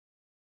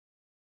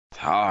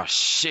Oh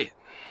shit.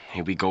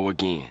 Here we go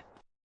again.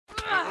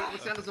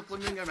 What sound does a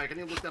flamingo make? I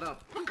need to look that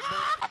up.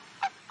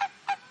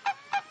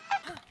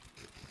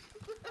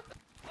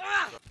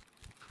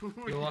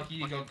 You're lucky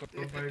you got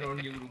gold mode on,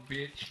 you little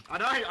bitch. I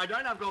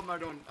don't have gold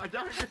mode on. I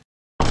don't.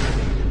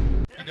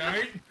 You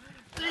don't?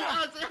 See,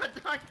 I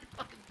don't.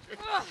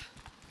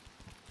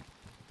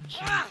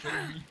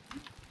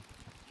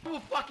 I will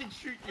fucking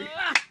shoot you.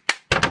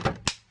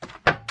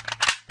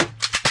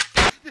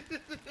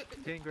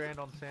 10 grand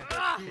on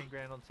Santa. 10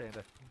 grand on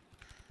Santa.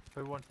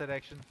 Who wants that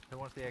action? Who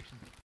wants the action?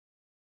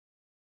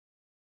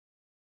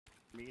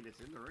 I mean, it's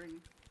in the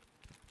ring.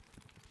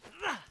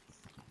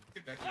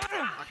 Get back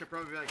I could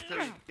probably like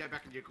tell you get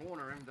back in your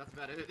corner, and that's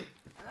about it.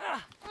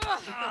 Oh,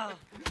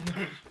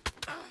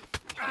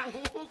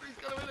 he's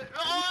got a minute.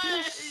 Oh,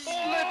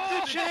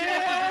 the champ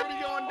is already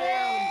going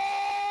down.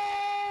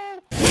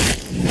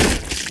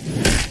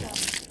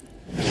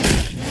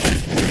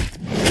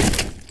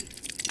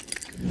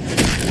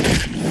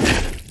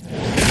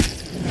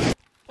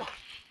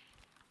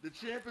 The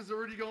champ is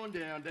already going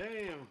down.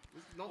 Damn.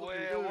 This is not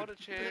looking good. What a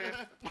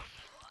champ.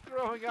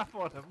 Throwing up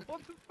on him.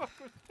 What the fuck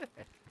was that?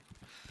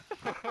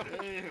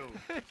 Damn.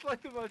 It's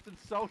like the most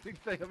insulting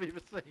thing I've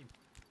ever seen.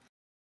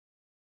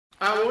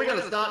 Well, we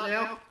gotta start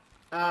now.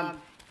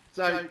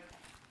 So,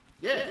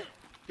 yeah,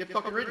 get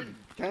fucking ready,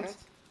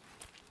 cunts.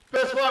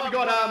 First fight,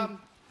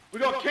 we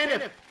got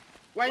Kenneth,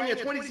 weighing at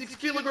 26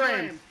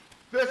 kilograms,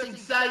 versus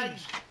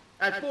Sage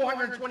at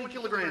 420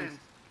 kilograms.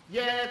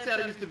 Yeah, it's out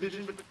of his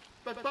division,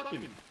 but fuck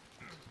him.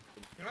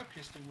 Can I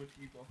pistol whip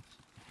you, boss?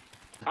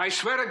 I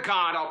swear to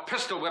God, I'll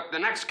pistol whip the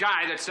next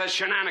guy that says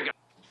shenanigans.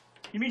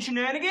 You mean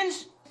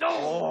shenanigans?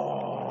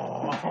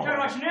 Oh! You're talking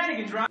about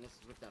shenanigans, right? Let's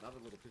rip that other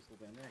little pistol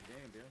down there,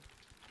 damn, dude.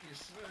 Yes,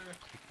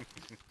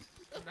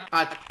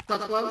 sir.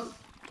 Touch gloves?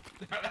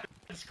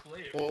 That's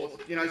clear. Or,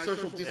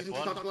 social distance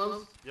touch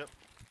gloves? Yep.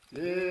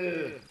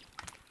 Yeah.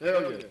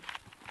 Hell yeah.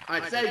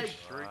 Alright, Sage.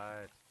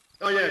 Right.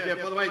 Oh yeah,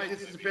 by the way,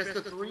 this is best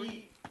of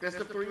three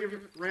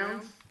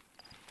rounds.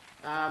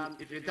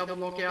 If you double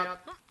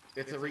knockout,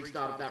 it's a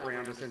restart of that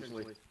round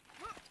essentially.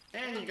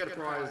 And you get a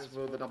prize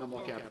for the double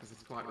knockout because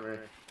it's quite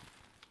rare.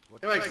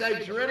 Anyway,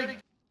 Sage, you ready?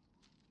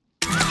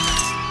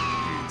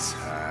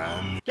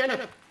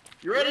 Kenneth,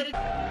 you ready?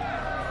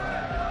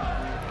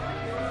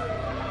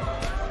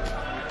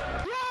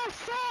 Yes,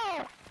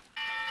 sir!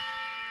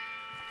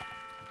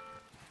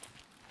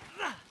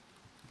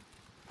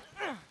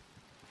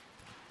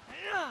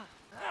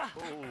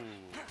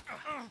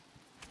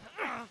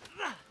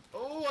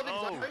 Oh, I think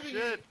so.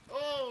 Shit.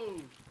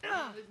 Oh! I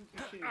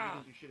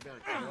didn't do shit about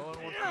it. No one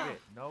wants to bet.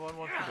 No one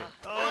wants to bet.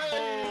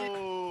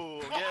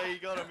 Oh! Yeah, he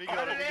got him.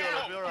 Alright.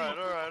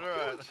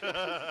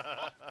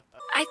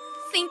 I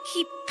think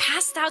he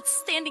passed out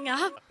standing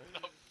up.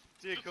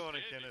 To your corner,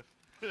 Kenneth.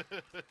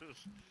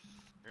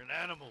 You're an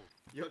animal.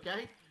 You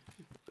okay?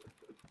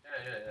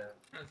 Yeah.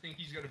 I think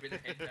he's got a bit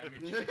of head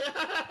damage.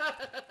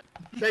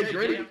 Sage, you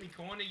ready? Out the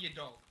corner, you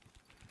dog.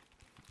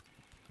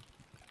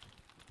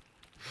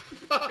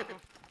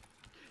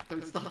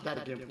 Don't start that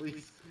again,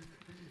 please.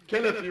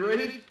 Kenneth, you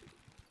ready?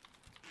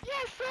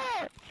 Yes,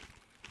 sir!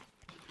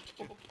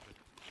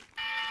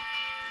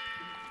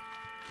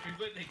 We've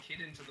let their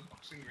kid into the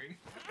boxing ring.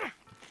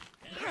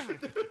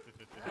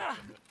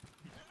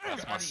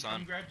 That's my Buddy, son.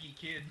 come grab your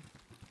kid.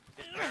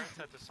 His parents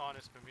had to sign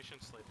his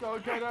permission slip. Go,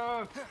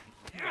 Gator!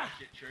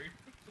 Get true.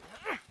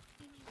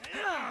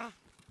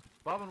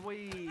 Bob and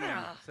weave!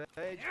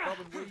 Sage, bob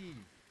and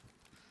weave!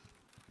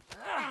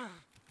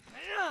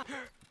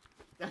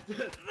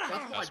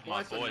 That's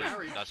my boy.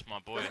 That's my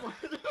boy.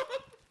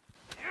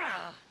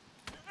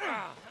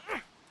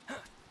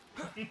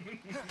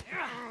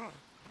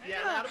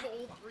 Yeah, out of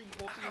all 3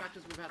 boxing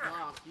matches we've had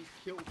last, he's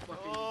killed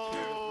fucking two.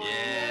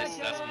 Yes,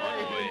 that's my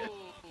boy.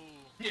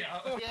 Yeah.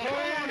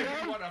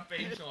 What I've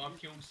been to, I've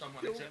killed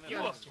someone except You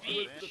for a last one.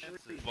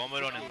 bitch.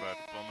 Vomit on him, bro.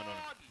 Vomit on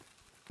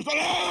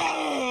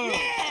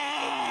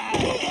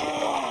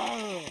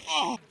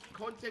him.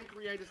 Content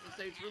creators to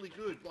say it's really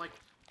good, like,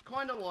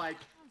 kinda like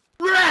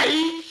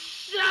Ray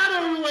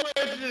Shadow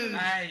Legends!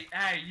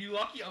 Hey, you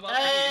lucky I'm up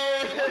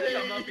Hey.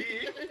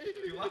 here.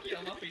 You lucky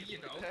I'm up here, you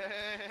know.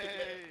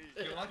 Hey!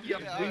 You're lucky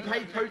I'm We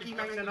paid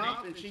Pokimane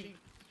enough and she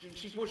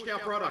pushed our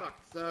product,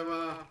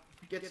 so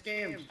get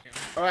scammed.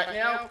 Alright,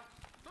 now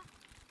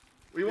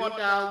we want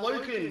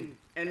Loken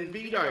and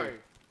Vito.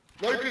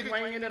 Loken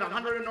weighing in at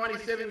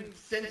 197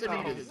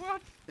 centimeters.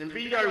 What? And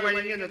Vito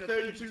weighing in at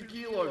 32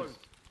 kilos.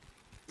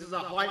 This is a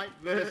height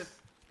versus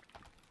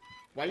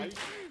weight.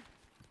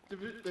 I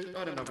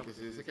don't know what this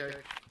is, okay?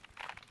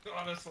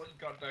 Honestly,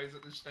 God knows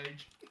at this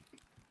stage.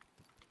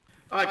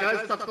 Alright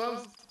guys, touch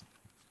gloves.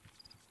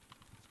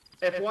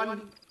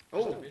 F1.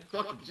 Oh,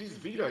 fuck, Jesus,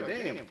 Vito,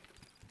 damn.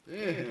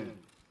 Damn.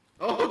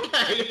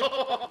 Okay,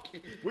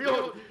 we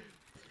all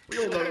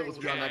know it was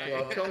beyond that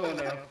glove. Come on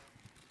now.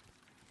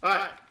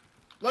 Alright,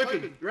 Loki,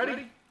 you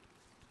ready?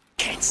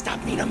 Can't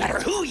stop me no matter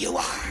who you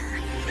are.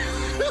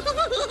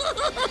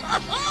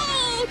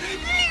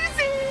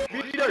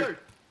 Vito,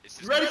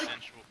 This you is ready?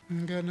 consensual.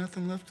 Got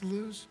nothing left to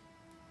lose.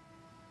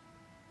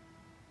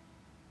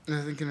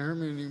 Nothing can hurt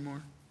me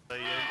anymore. So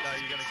yeah, no,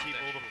 you're gonna keep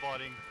all the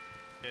fighting.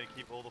 Yeah,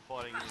 keep all the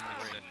fighting in the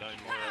ring. Don't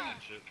worry about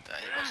that shit.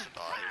 He wants to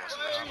die.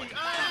 He wants to die.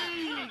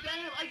 Hey,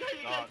 damn, I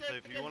can't Alright, so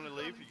if you want to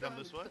leave, you come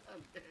this way.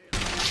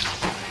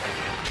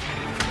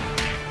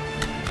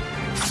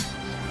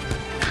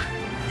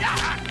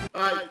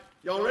 Alright,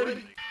 y'all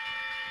ready?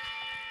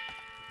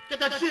 Get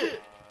that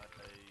shit!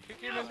 Kick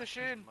him in the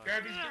shin.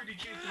 Grab his booty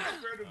cheeks and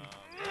spread him.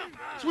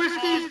 Twist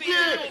his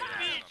dick!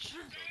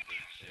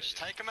 Just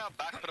take him out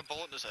back, put a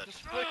bullet in his head.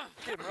 Just flick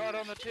him right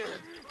on the tip.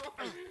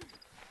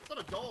 It's not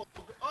a dog.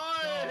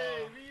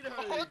 Oi, Vito!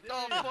 What the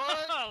fuck?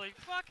 Holy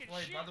fucking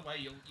Wait, shit. by the way,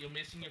 you're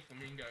missing your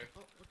flamingo.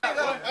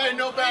 Hey,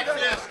 no back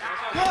fist.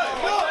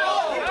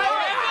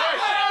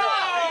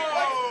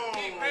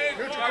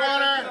 Neutral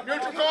corner.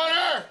 Neutral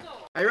corner.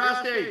 Hey,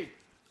 Rusty!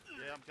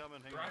 Yeah, I'm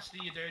coming. Hang on. Rusty,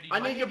 you dirty. I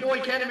need your boy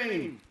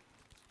ketamine.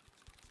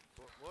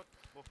 What?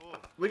 What for?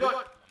 We got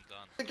I'm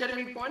done. the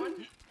ketamine point.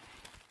 No,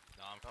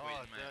 I'm Oh,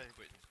 quitting, man. okay. I'm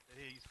quitting.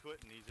 He's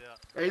quitting. He's out.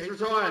 He's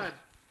retired.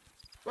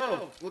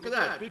 Well, look at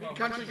that. Big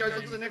country goes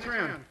on to the next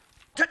round.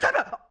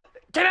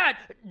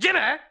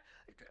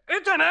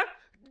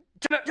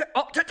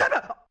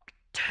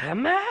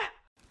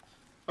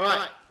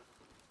 Alright.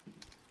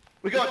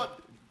 We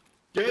got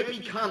Derby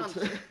Cunt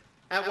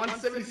at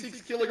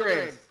 176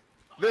 kilograms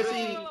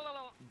versus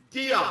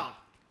Deer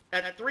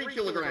at 3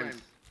 kilograms.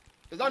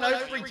 There's no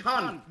 3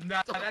 ton. Nah,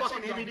 It's a that's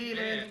fucking heavy deer,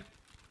 unfair. man.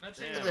 That's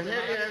It's a heavy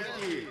ass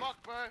deer.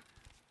 Fuck, bro.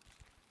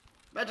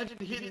 Imagine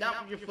hitting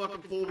that with your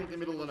fucking fork in the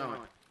middle of the night.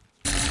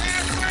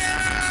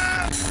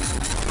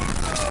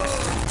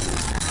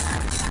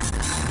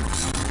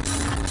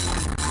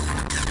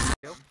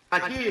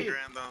 Here.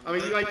 I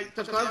mean, you ain't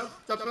touch those?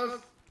 Touch those?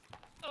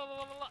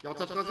 Y'all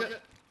touch those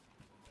yet?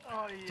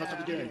 Oh, yeah. Touch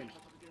them again.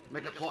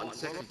 Make it hot and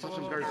sexy. Touch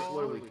them very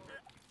slowly.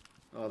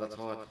 Oh, that's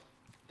hot.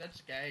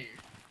 That's gay.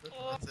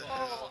 No, it's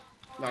hot.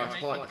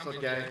 It's not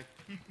gay.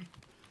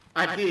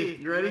 Alright, here.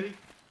 You ready?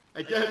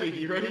 Hey, Derby,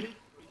 you ready?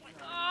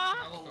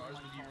 Smell guys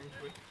with you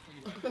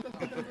real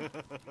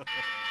quick.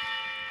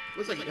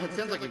 Looks like it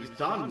sounds like he was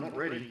done, not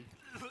ready.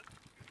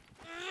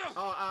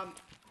 Oh,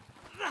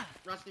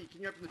 Rusty,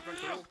 can you open the front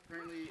door?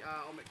 Apparently,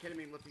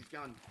 ketamine left his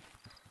gun.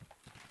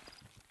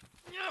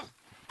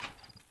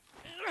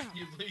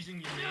 You're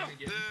losing your man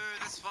again. Dude,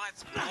 this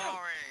fight's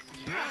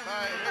boring.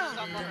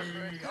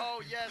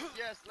 Oh, yes,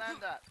 yes, land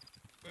that.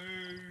 Boo.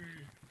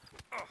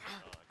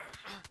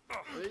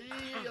 Hey,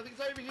 I think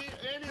it's over here,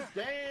 and it's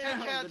down.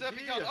 10 counts, the every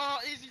deer. count. Oh,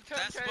 easy 10k,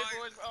 That's mine.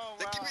 boys. Oh,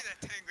 Then wow. give me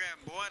that 10 grand,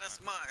 boy. That's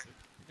mine.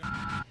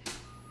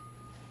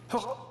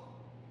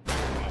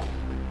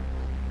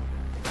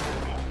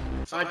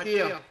 Alright,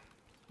 deer.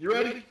 You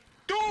ready?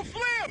 Do a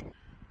flip!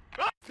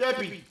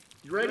 Debbie,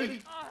 you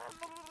ready?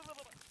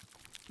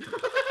 What the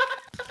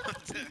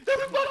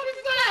fuck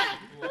is that?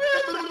 Bro,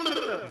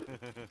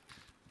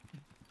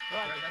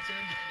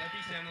 that'd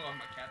be sounding like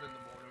my cat in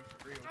the morning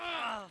for real.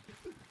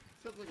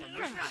 Sounds like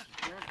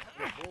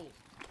my balls.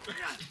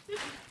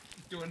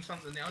 Doing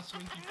something else,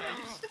 winky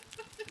face.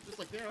 Just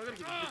like, damn, I gotta get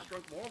this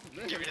drunk more from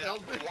there. Give me that.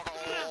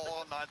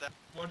 Oh, not that.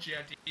 Watch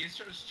out, he's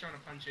just trying to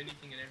punch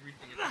anything and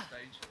everything at this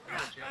stage.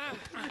 Watch out.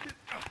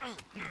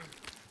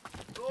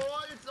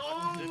 Oh, it's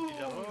on!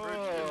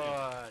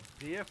 Oh,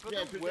 dear for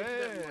the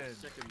win.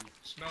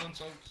 Smelling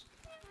salts.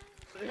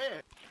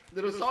 Yeah,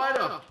 little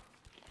cider.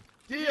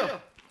 Deer,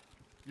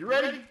 you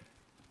ready?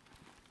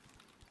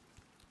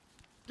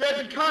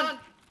 Debbie, cunt,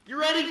 you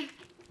ready?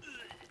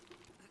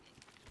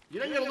 You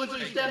don't gotta lose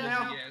your stand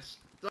now. Yes.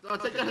 So I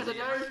take that as a no?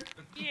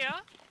 Yeah.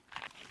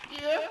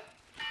 Yeah?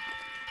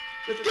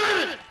 Let's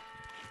get it!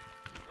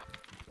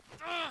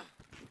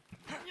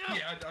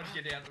 Yeah, I'd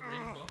get out of the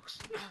ring box.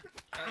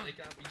 They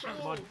can't be Come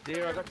trusted. on,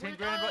 dear, I got 10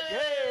 grand, but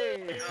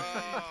yay!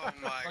 Oh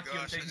my Fuck you, I'm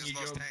gosh, I taking just your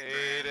lost job. 10 Eat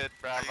grand. it,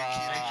 brother. Are you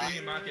Make kidding sure me?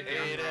 you mark it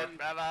Eat down. it,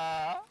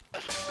 brother.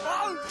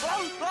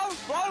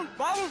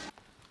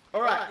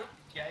 Alright,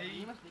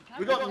 Gay.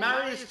 we got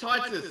Marius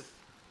Titus,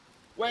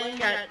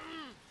 weighing at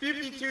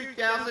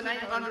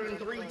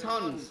 52,803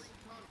 tons,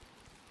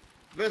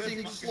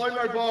 versus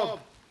Slow-Mo Bob,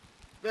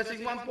 versus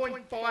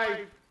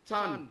 1.5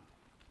 ton.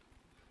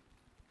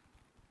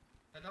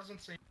 That doesn't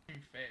seem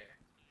fair.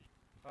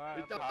 Alright,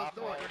 It does not,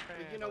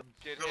 you know,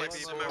 Feel like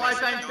some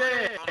life ain't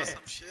fair. or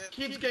some shit.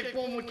 Kids get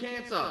born with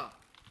cancer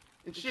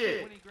and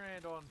shit. 20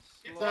 grand on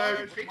So,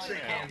 slow. fix the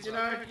cancer. You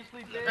know,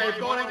 hey, if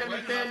God ain't gonna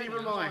be fair, neither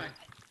am I.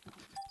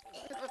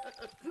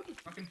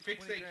 I can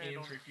fix that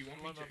cancer if you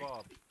want me Slow-mo to.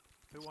 Bob.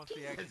 Who wants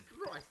the action? Jesus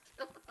Christ.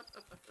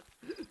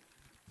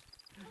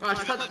 Alright,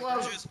 touch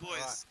gloves. Juice,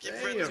 boys. Get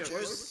Damn, rid of boys.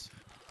 juice.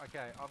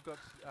 Okay, I've got,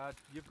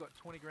 you've got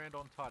 20 grand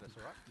on Titus,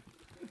 alright?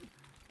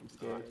 I'm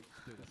scared.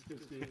 Do that. Still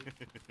scared.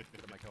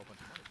 Gotta make a whole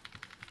bunch of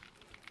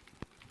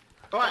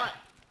money. Alright,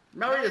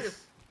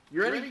 Marius,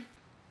 you ready?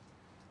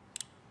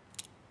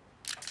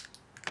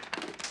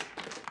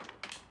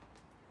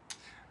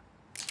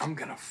 I'm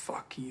gonna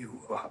fuck you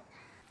up.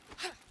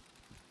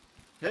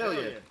 Hell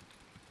yeah.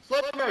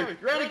 Slow-mo, you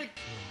ready?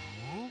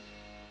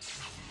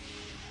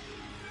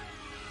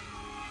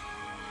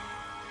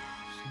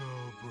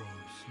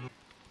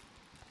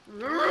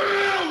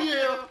 Hell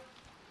yeah!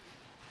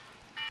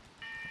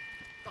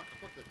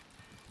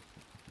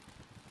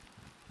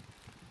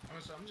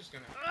 I'm just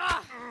gonna.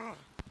 Right,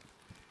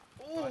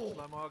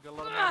 Slow-mo, I've got a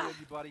lot of money on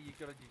you, buddy. You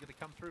gotta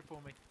come through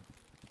for me.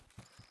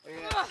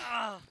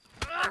 Yeah.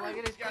 Look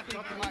at this guy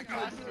dropping my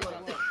glasses.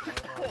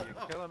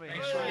 You're killing me.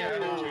 Make sure you have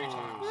it 2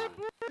 times.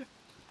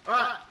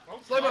 Alright,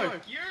 Slow-mo.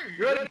 Fuck you!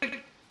 You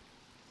ready?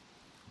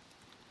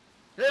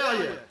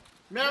 Hell yeah!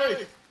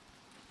 Marius!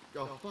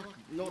 Oh, fuck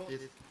you. Not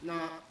this.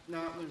 Nah,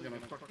 I'm gonna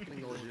fucking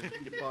ignore you.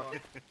 You fuck.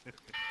 Hey,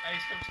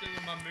 stop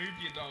stealing my move,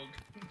 you dog.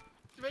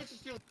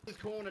 Sebastian's stealing his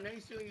corner, now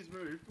he's stealing his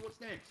move. What's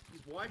next?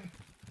 His wife?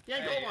 He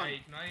ain't Hey, got one.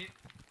 hey,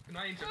 can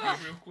I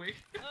intervene real quick?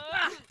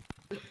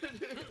 For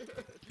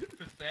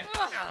theft?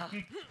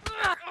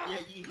 Yeah,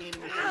 you hand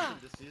him a cease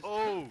and desist.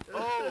 Oh,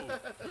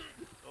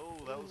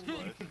 that was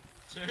close.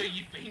 Sir,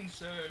 you've been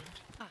served.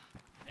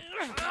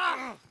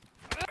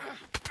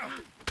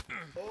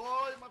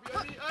 Oh, it might be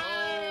only.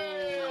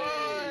 Hey,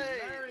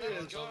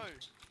 Marius. let's go.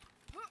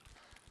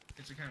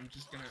 It's okay, I'm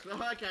just gonna.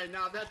 Okay,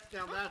 now that's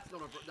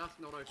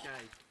not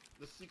okay.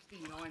 The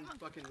 69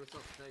 fucking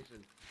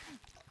resuscitation.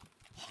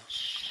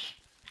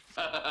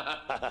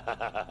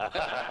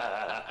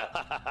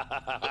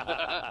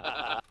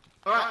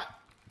 Alright.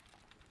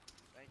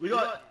 We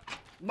got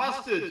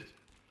Mustard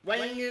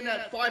weighing in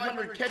at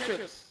 500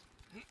 ketchups.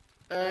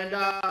 And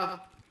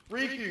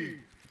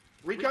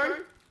Rico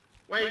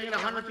weighing in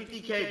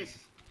 150 kegs.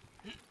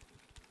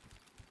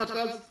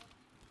 Touchdowns.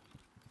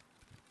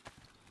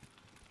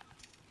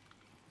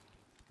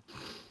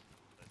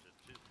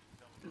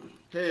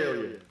 Hell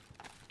yeah.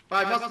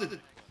 Alright, Mustard,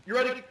 you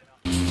ready?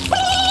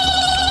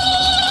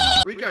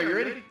 Rico, you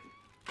ready?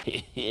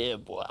 Yeah,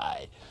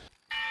 boy.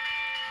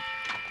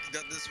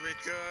 Got this,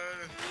 Rico.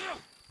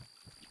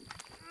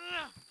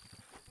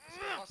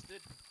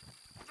 Mustard.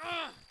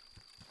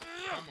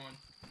 Come on.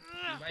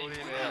 Put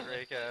him out,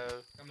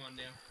 Rico. Come on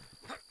now.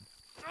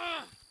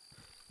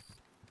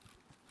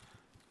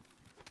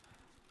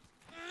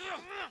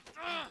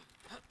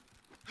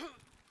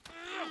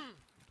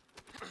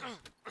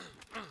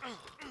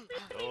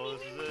 Oh,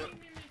 this is it.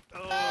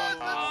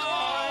 Oh,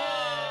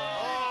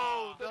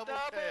 double KO.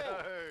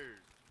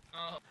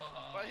 Oh.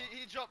 But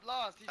he dropped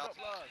last. He dropped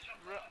last.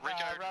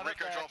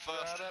 Rico dropped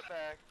first. Run it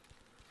back.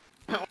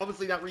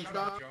 Obviously that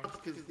restarts,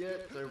 because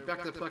yeah, so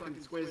back to fucking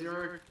square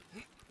zero.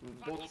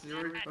 Box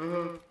zero.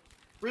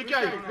 Rico,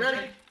 you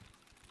ready?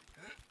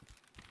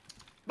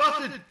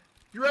 Mustard,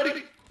 you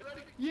ready?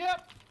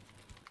 Yep.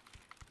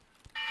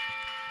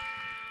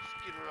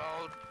 Skid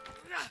rolled.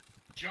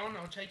 John,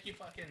 I'll take your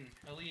fucking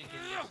heli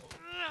again.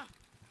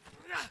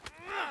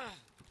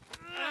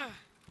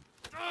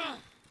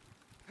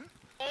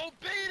 Oh,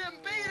 beat him!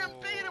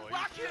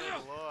 Whack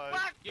him!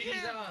 Whack Get his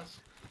him! ass!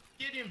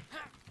 Get him!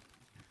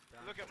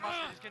 Look at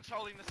Mustard, he's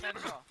controlling the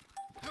center.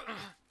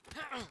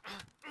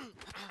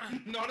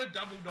 Not a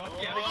double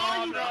knockout.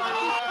 Oh, no!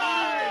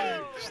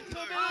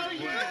 Are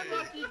you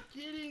fucking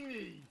kidding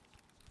me?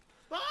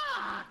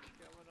 Fuck!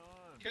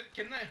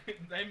 Can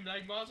they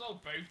might as well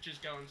both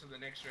just go into the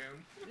next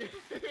round.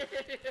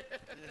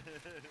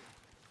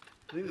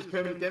 I think there's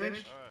permanent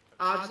damage.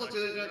 Just like to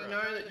let you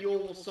know that you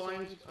all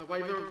signed a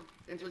waiver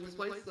entering this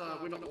place.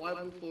 We're not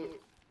liable for,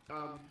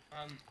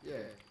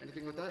 yeah,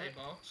 anything like that. Hey,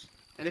 boss.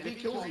 And if he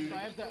kills you, I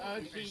have the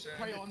urge to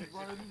pray on,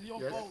 bro. This is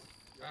your Yes. fault.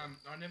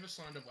 I never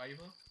signed a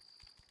waiver.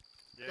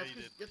 Yeah, that's you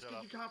did. because Shut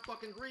up. you can't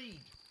fucking read.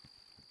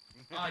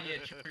 Oh yeah,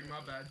 true,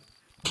 my bad.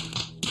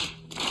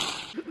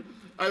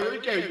 Hey,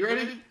 Rico, you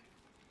ready?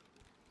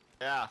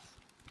 Yeah.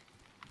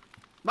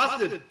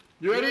 Mustard,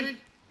 you ready?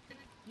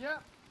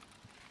 Yep.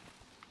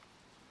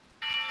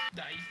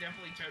 Nah, he's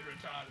definitely turned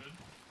retarded.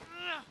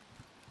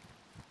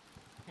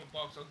 Well,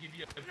 box, I'll give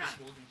you a bit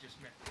more than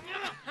just met.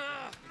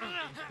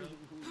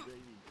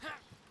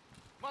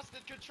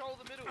 Mustard, control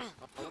the middle. I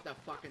want that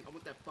fucking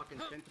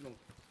sentinel.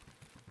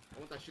 I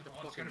want that shit to Oh,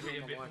 it's fucking gonna be a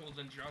ruin bit my life. more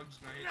than drugs,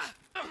 mate.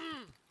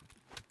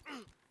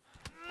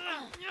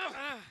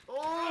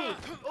 Oh!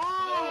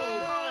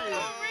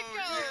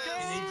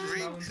 He needs his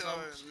melon Rico,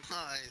 salts.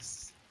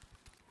 nice.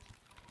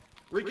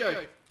 Rico,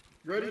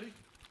 you ready?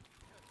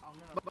 I'm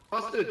gonna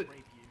Mustard, rape you.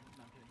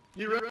 No, I'm kidding.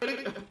 you ready?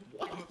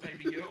 What? Oh,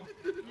 baby girl.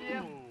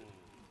 Yeah.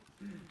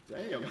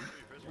 Damn.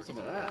 What's some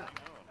of that?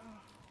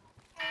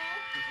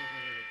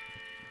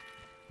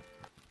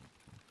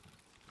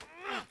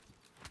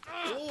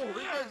 Oh,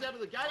 Rico's out of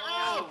the gate.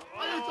 Oh!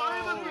 It's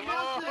over for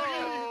Mustard!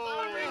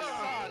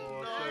 No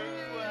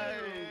way!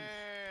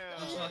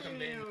 Looks like I'm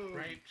being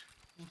raped.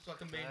 Looks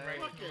like I'm being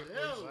raped. Fucking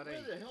hell, where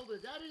the hell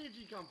did that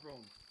energy come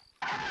from?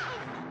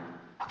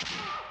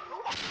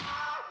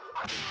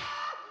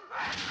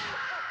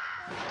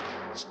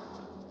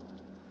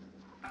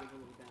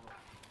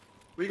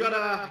 We got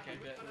Okay,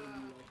 bet.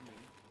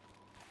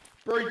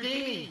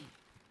 Brodini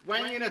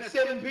weighing in at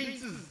 7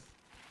 pieces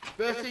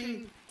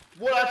versus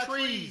what are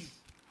trees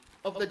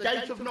of the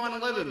date of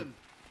 9/11.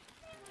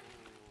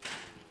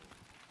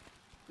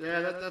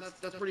 Yeah,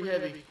 that's pretty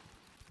heavy.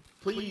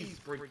 Please,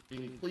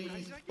 Brodini,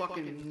 please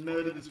fucking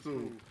murder this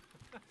fool.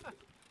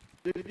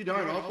 If you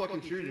don't, I'll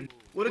fucking shoot him.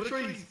 What are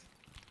trees?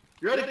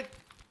 You ready?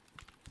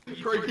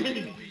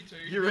 Brodini,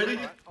 you ready?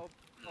 I'll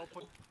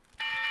put...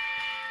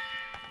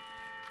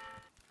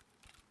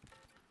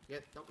 Yeah,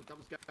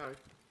 doubles go.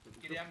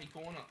 Get out me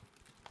corner.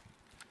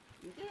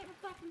 Yeah, I'm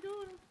fucking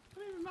doing it.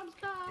 I'm in my mum's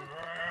car.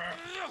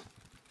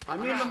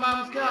 I'm in my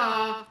mum's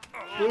car.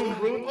 Boom,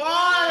 boom. Oh,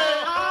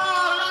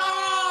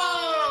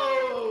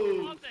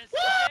 no! Off the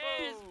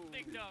stairs,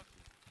 big dog.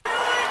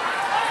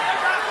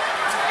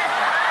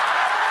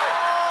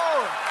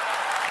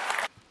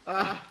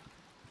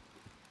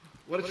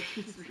 What is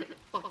this?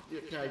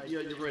 Okay, yeah,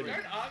 you're ready.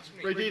 Don't ask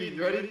me. Ready,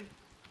 you ready?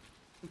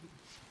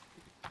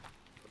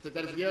 So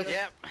that is yes?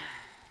 Yep.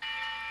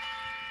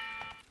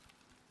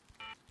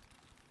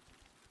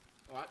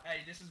 Alright. Hey,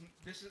 this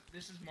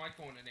is my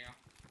corner now.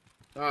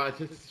 Alright,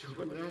 just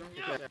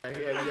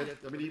okay, yeah,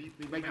 I mean,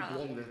 he made me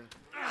blonde there.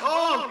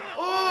 Oh!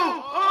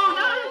 Oh! Oh,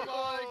 no!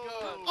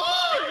 Oh,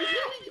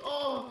 really?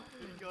 Oh!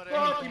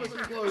 Fuck, he must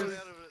be close.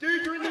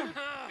 Dude, you're in the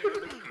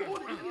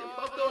corner.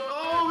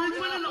 Oh, he's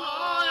winning.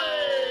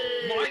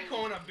 My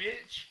corner,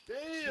 bitch.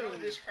 Damn. Smell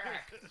this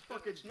crack.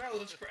 Fucking Smell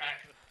this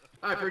crack.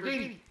 Alright,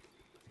 Berdini.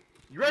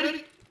 You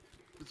ready?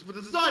 This is for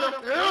the decider.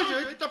 Hell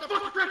yeah, get the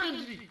fucking crack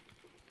energy.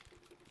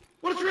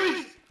 What is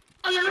Reese?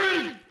 Are you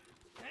ready?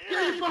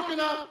 Get your fucking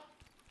up.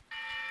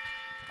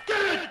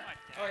 Get it!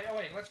 Oh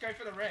wait, let's go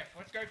for the ref.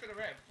 Let's go for the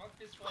ref. Fuck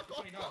this fight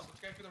between us. Let's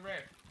go for the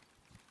ref.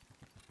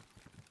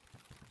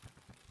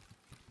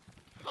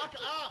 Fuck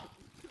up.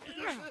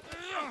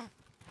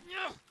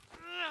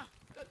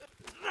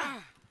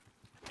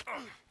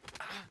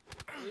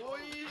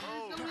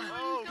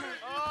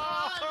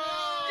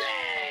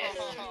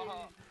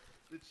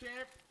 The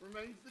champ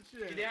remains the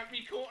champ. Get out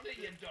me corner,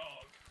 you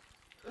dog.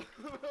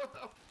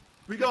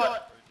 We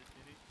got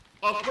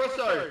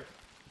Espresso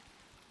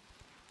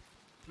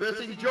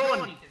versus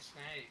John.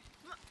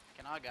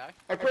 Can I go?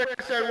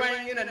 Espresso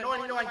weighing in at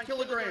 99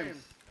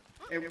 kilograms.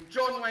 And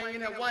John weighing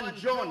in at 1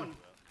 John.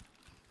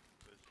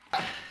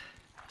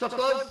 Touch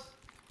gloves.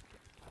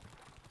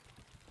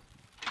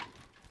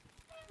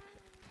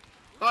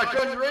 Alright,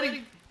 John, you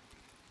ready?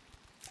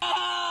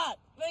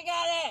 We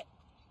got it!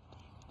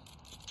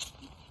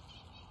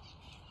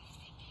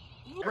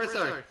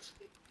 Espresso,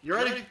 you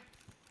ready?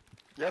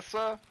 Yes,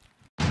 sir.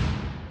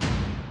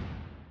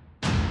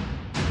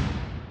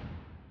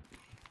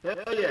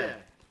 Hell yeah.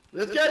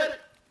 Let's get it.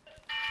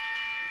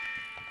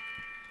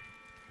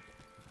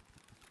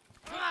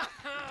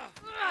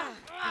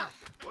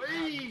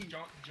 Wait.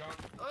 John.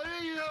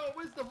 Hey,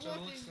 where's the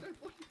walking?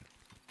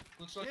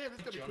 Looks like Yeah,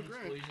 this could be John's good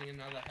round. losing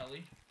another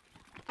heli.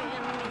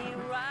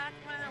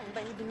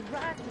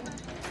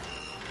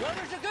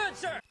 Runners are good,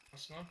 sir! I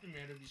sniped him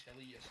out of his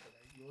heli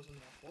yesterday. Yours and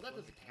that. Well, that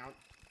doesn't count.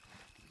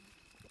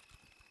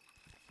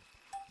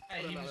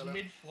 Hey, he was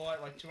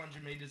mid-flight, like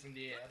 200 meters in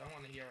the air. I don't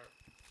want to hear it.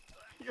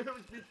 Yeah, it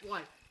was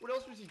mid-flight. What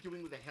else was he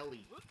doing with a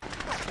heli?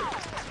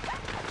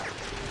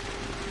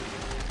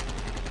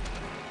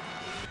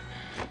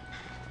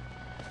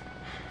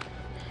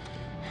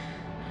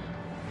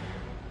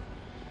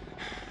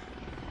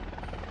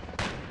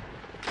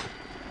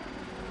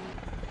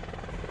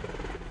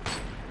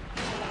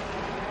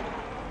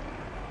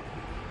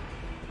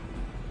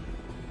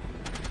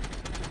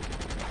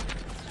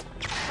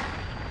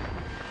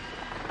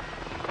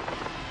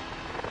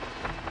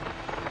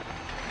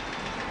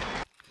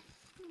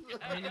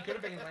 I mean, he could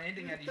have been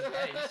landing at his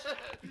base.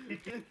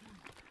 It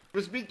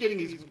was me getting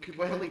his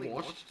heli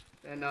washed,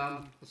 and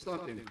I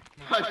stopped him.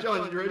 Alright,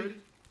 John, you ready?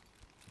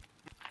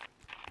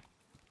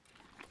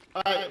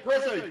 Alright,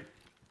 Presso,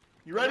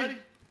 you ready?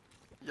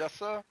 Yes,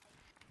 sir.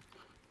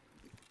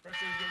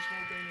 Preston's got a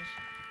small penis.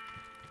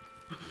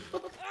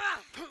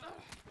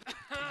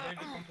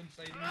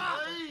 He's overcompensating.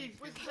 Hey,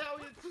 where's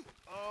Italians?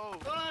 Oh!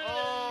 Hey!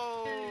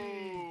 Oh!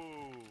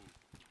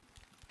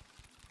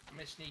 I'm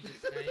a sneaky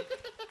snake.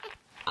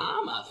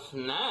 I'm a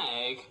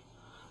snake.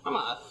 I'm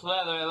a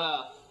slithery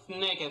little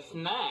snaky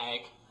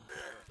snake.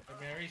 A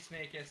very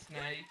snaky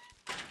snake.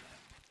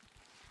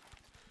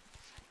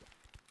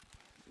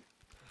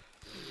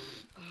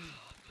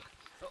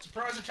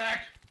 Surprise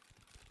attack!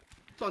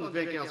 Time to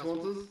thank our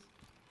sponsors.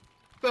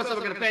 First up,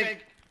 we're going to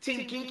thank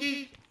Team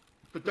Kinky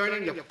for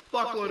donating a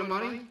fuckload of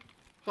money.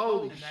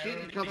 Holy shit,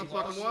 it comes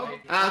fucking wild.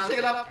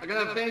 Second up, I'm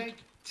going to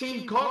thank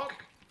Team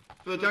Cock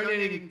for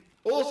donating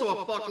also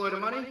a fuckload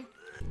of money.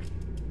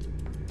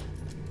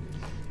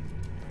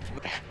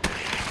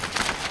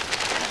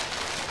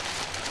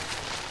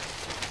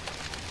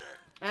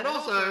 And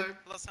also,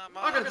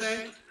 I'm going to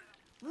thank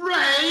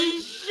Ray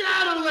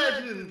Shadow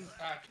Legends.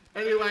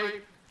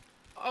 Anyway,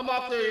 I'm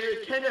after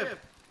Kenneth,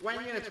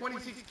 weighing in at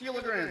 26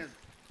 kilograms,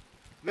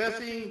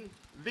 versus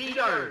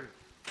Vito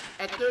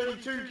at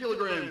 32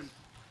 kilograms.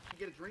 You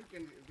get a drink,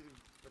 and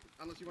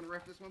unless you want to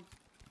ref this one.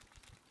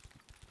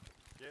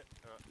 Yeah,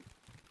 alright.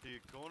 To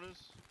your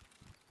corners.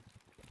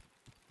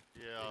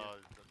 Yeah,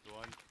 do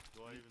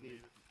I even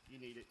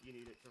need it? You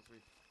need it, trust me.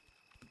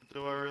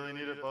 Do I really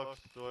need it,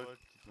 Box? Do I?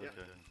 Yep.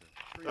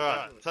 Okay.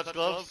 Alright, touch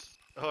gloves.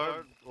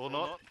 Or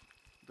not.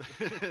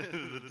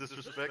 The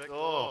disrespect.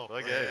 Oh,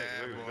 okay.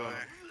 We're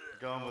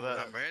going with that.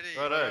 I'm ready.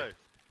 Righto.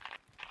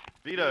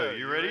 Vito,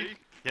 you ready?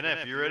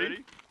 Kenneth, you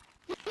ready?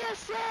 Yes,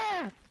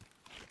 sir!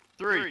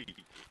 3,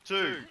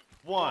 2,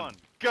 1,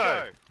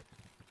 go!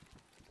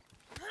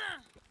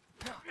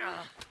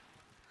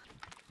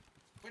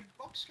 Where'd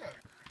Box go?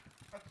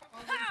 I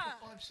waited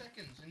for 5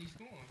 seconds and he's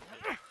gone.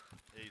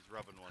 He's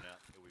rubbing one out.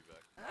 He'll be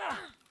back.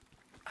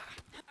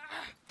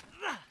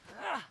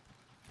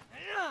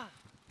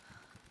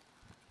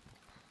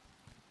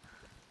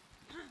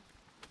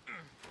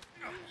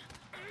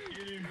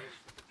 Get him.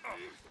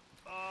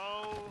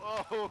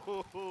 Oh.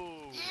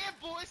 Yeah,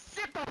 boys,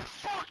 sit the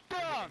fuck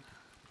down!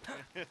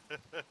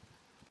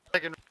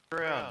 Second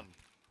round.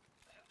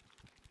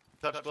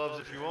 Touch gloves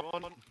if you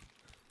want.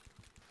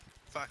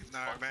 Fuck no,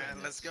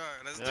 man. Let's go.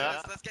 Let's do Yeah.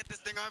 this. Let's get this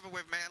thing over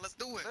with, man. Let's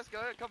do it. Let's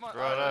go, come on.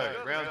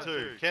 Righto, round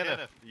 2.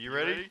 Kenneth, you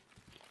ready?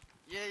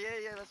 Yeah,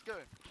 let's go.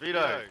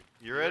 Vito,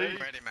 you ready? I'm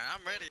ready, man.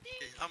 I'm ready.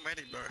 I'm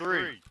ready, bro.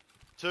 3,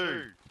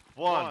 2,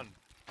 1,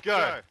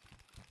 go!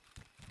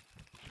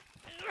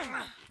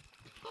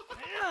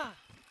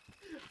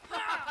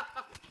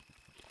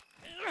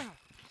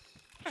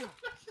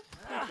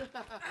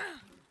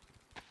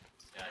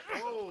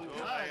 Oh,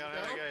 hang on,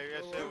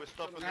 okay, we're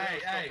stopping there.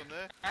 Hey,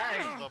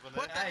 Stopping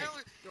what the there. hell?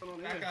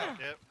 Back up.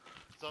 Yep,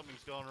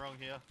 something's gone wrong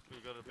here.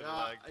 We've got a bit of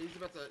Yeah, lag. he's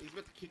about to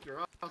kick your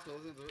ass.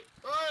 Listen to it.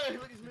 Hey,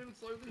 look, he's moving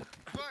slowly.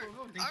 Bro,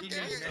 I'm getting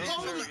Yeah, into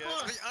holy the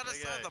fuck. other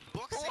side of the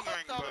boxing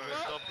ring, bro.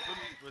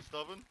 We're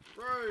stopping.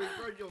 Bro,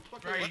 you're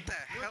fucking. Bro, What the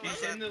hell is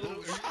he's in the that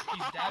little.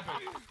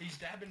 bullshit? He's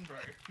dabbing, bro.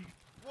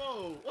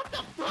 Whoa, what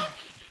the fuck?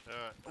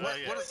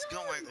 Alright, What is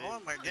going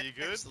on, man? Are you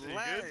good? Next Are you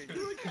lag. good?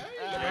 You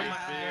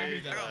okay?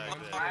 Big Bro, lag I'm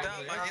there. fucked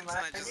up. My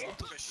internet just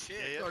took a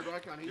shit. Yeah, Sorry, bro, I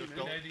can't hear you, Good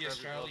man. goal. You know the Grab your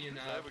Australian,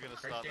 gloves. We're gonna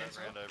start that breakdancer?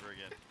 round over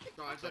again.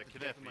 No, I just So, have to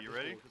Kenneth, get are you from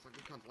ready? my Because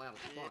it comes loud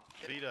as fuck.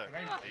 Vito,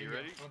 are you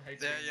ready?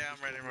 Yeah, I'm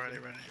ready.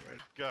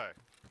 Go.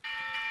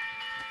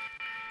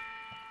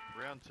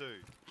 Round 2.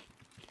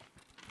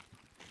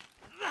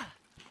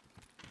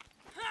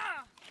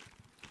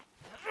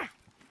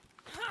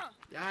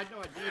 Yeah, I had no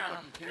idea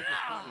fucking Kenneth was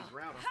fucking his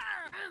router.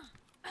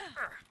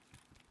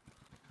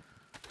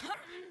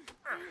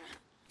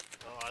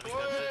 Oh, I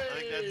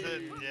think that's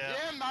it. Yeah.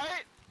 Yeah,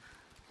 mate!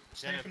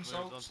 Sniff Kenneth and moves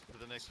salt. on to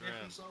the next Sniff and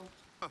round. salt.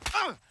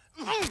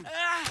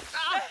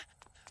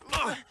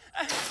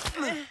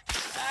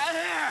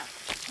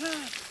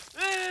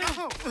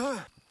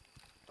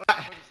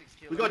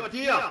 We got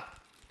Deer,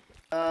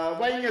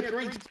 weighing at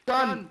 3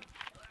 ton,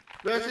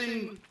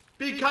 versus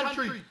Big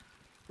Country,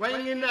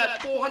 weighing in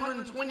at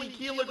 420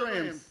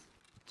 kilograms.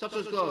 Such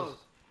as gloves.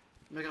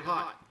 Make it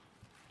hot.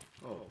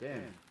 Oh,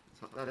 damn.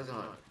 That is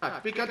hot.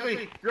 Alright, Big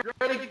Country, you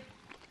ready?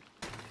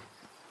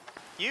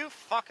 You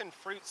fucking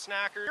fruit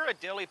snacker. You're a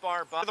dilly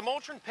bar bug. The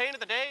Motrin pain of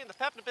the day and the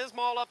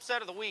Pepto-Bismol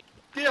upset of the week.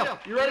 Deer,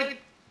 you ready?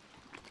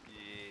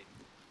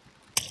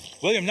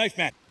 William, knife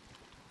man.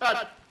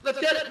 Alright, let's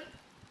get it.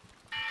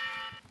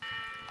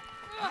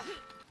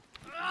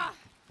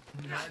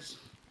 Nice.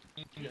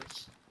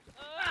 Yes.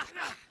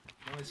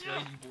 Nice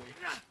lady boy.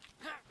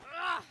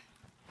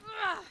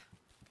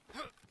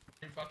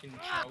 You fucking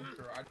troll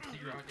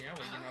karate right now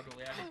when you're not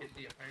allowed to hit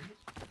the opponent.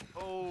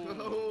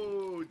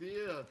 Oh,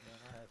 dear.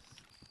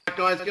 Alright,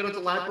 guys, get onto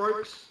lab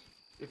ropes.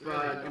 If you're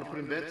gonna put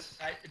in bets.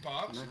 Hey,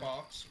 box.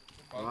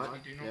 Right, We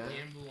do not yeah.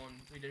 gamble on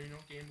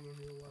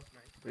real life,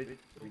 mate.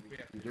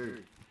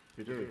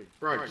 We do.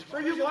 Bro, just throw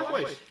your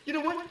lifeways. You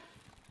know what?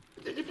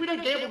 If we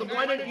don't gamble, then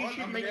why don't you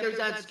should make those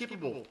ads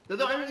skippable? They're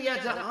the only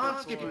ads that aren't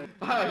skippable.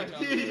 Alright,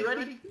 you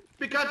ready?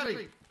 Big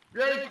Country, you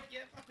ready?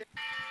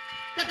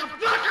 Get the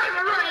fuck out of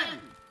the ring!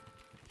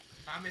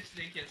 I'm a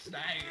sneaky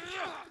snake.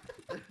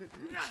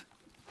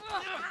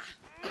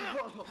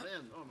 Oh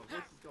man, oh my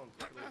voice is going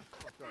fucked up.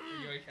 Are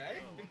you okay?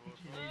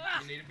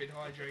 you need a bit of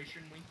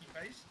hydration, winky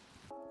face?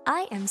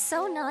 I am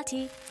so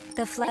naughty.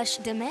 The flesh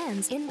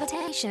demands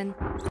invitation.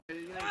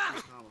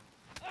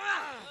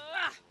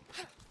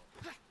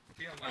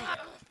 Feel like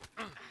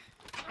that.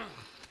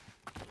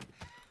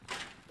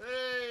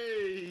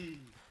 Hey!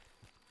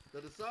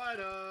 The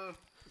decider!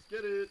 Let's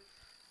get it!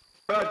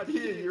 Alright,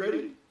 Deer, you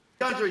ready?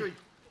 Country,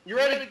 you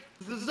ready?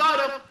 The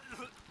decider!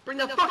 Bring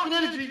that fucking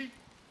energy!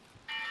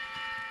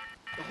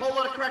 A whole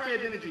lot of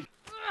crackhead energy!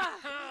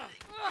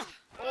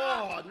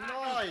 Oh,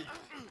 nice!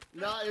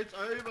 No, it's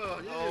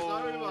over! Yeah, it's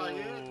over!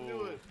 Yeah, let's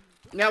do it!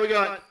 Now we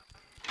got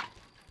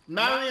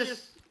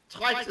Marius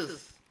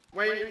Titus,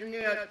 weighing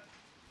at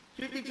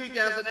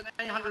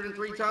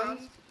 52,803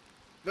 tons,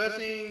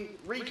 versus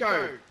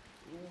Rico,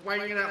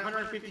 weighing in at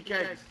 150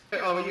 kgs.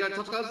 Oh, you got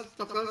top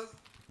scores?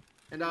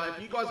 And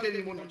if you guys get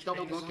any more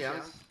double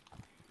knockouts,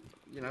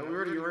 you know, we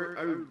already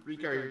owe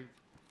Rico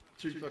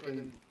 2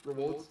 fucking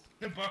rewards.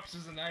 The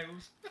boxes and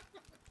nails.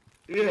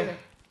 Yeah.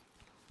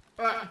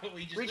 Alright,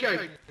 We just Rico,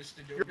 took this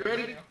to do you it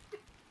ready? now.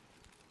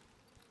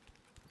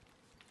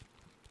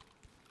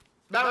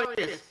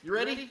 Marius, you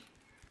ready?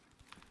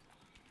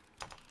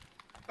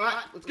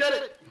 Alright, let's get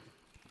it!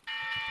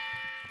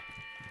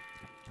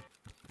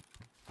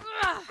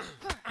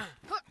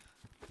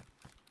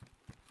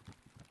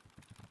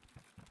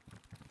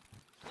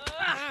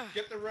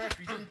 Get the ref,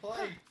 he's in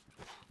play.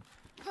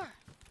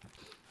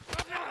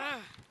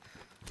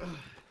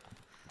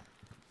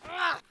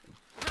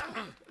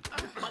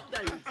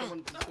 Monday,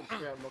 someone just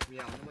comes out and knock me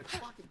out. I'm like,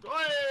 fucking,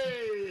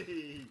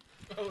 hey!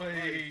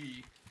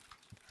 Hey!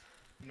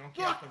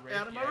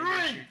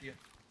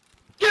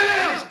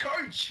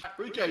 punch.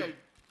 Rico,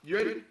 you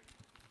ready?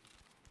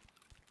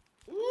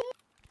 Woo!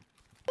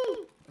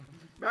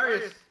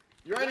 Marius,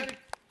 you ready?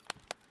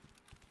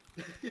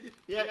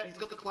 Yeah, he's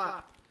got the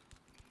clap.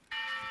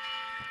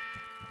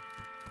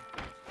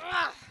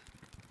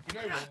 You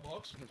know what,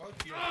 Box?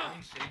 Both you and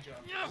I siege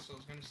up, so I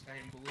was gonna stay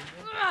in bully.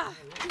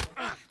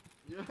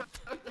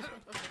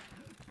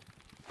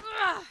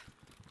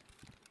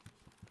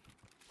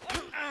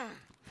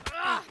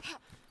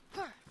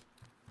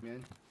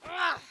 Man.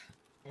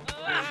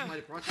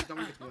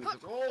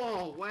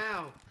 Oh,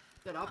 wow.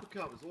 That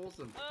uppercut was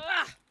awesome.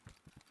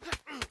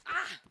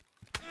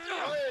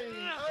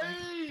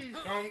 Hey!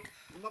 Donk!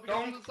 You might be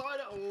going to the side.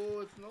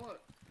 Oh, it's not.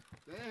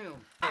 Damn.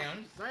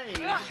 Down. Saying.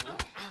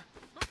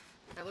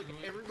 Hey, look at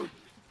everybody.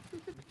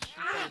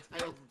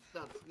 Tails and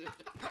stuff.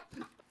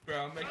 Bro,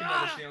 I'm making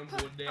another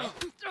soundboard now.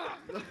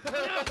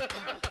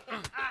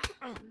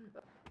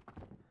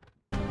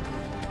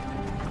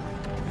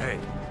 Hey,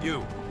 you.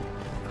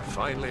 You're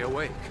finally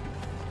awake.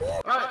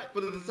 Alright,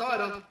 for the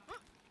decider.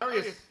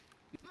 Marius,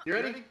 you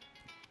ready?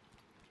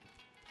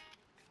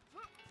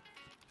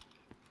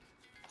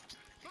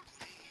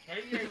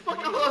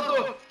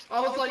 I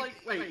was like,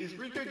 wait, is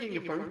Rico getting a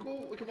phone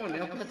call? Come on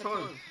now, that's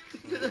time.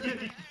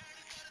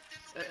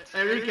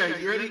 Hey Rico,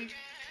 you ready?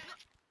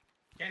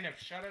 Kenneth,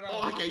 shut it up.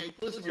 Oh, okay,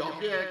 listen to you.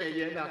 Yeah, okay,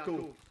 yeah, nah,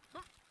 cool.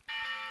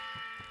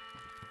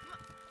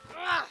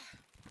 I'm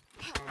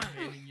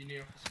handing you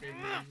now. Spam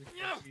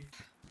music.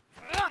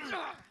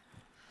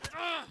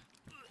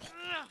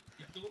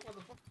 You cool,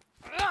 motherfucker?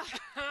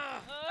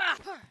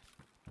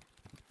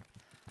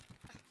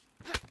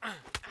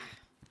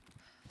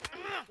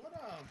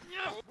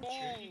 What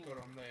shirt you got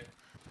on there?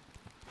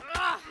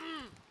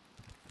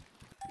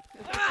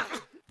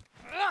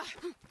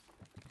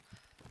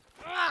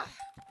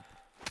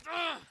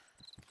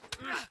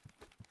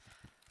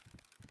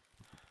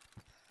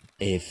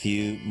 A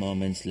few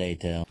moments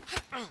later.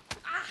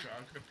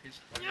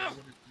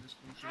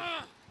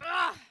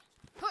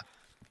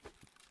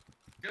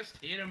 Just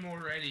hit him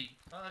already.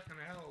 Fucking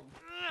hell.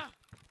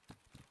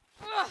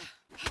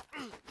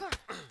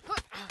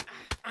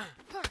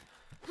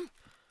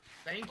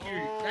 Thank you,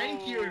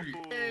 thank you.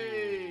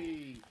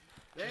 Hey,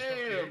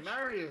 damn,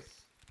 Marius.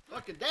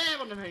 Fucking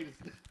damn on them haters.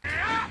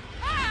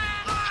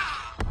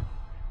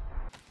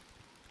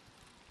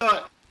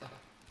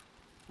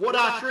 What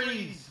are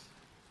trees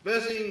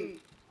versus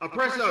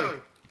Oppresso?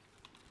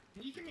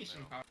 Can you give me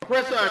some power?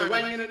 Oppresso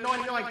weighing in at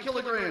 99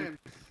 kilograms.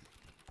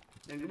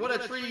 And what are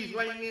trees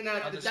weighing in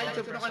at the date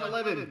of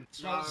 9/11?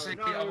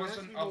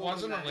 I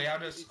wasn't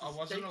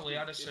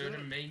allowed a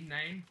certain meme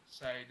name,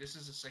 so this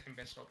is the second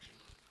best option.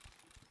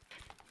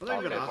 I'm not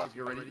even gonna ask if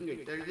you're ready.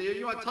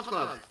 You want touch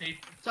gloves?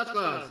 Touch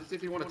gloves. Let's see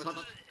if you want to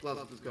touch gloves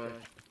with this guy.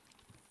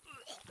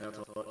 That's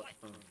all.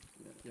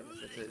 Yeah,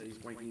 that's it. He's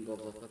wanking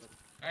gloves off.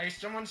 Hey,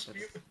 someone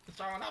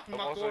throwing up in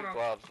my wasn't corner.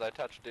 gloves, they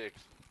touch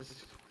dicks.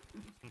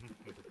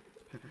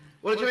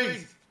 What are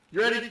trees?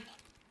 You ready?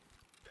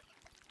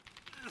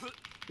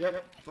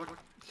 Yep. Fuck.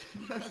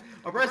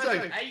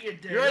 Oppresso. Hey, you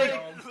You ready?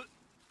 dog.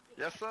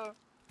 Yes, sir.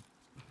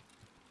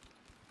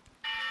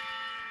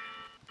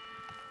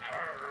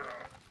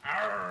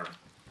 Arr.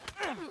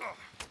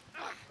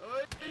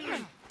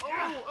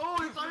 Oh,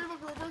 it's over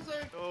for Oppresso.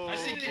 Oh, I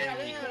see the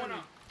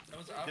corner. That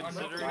was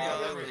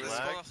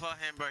Disqualify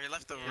him, bro. He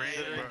left the ring,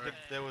 Considering bro.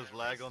 there was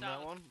lag on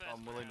that one,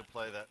 I'm willing to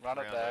play that Run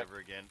it round back. over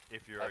again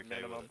if you're At okay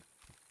minimum. with it.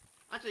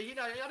 Actually, you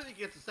know, I don't think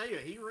he gets to say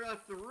it. He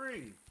left the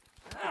ring.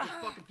 Just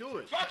fucking do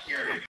it. Fuck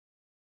you!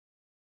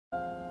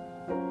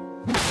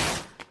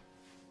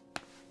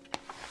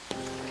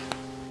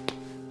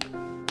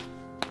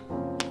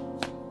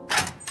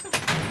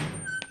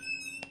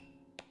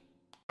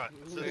 Right,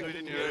 so we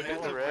didn't do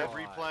it. We're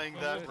replaying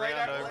that Play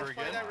round that, over let's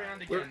play again. that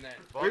round again then.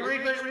 We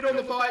redoing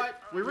the fight.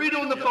 We're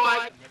redoing the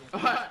fight.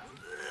 Alright.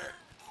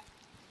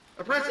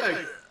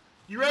 Oppresso,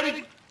 you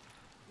ready?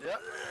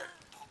 Yep.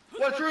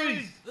 What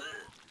trees?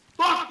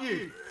 Fuck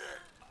you!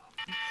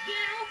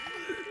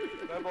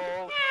 No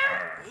ball.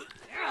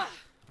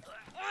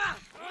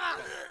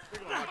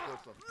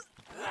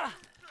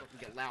 Fucking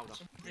get louder.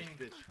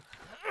 Bitch.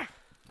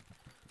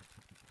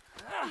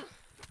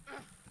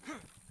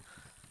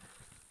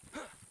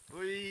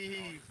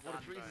 Wee! What a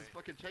trees is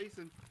fucking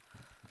chasing.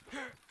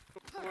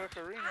 Worth a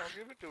ring, I'll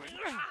give it to him.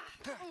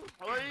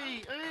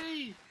 Oi!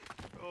 Oi!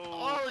 Oh,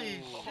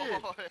 Holy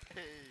shit! Oh,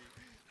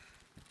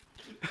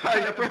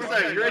 Hey,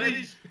 Oppresso, you ready?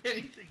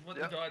 Anything but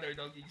the dino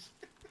doggies.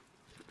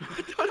 I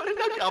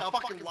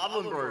fucking love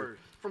them, bro.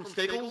 From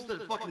Stickles to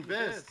fucking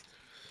best.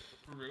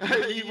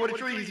 Hey, what a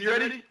trees, you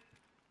ready?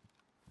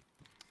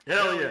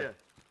 Hell yeah.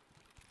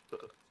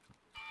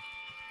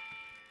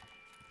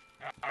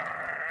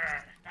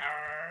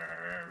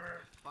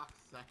 Fuck's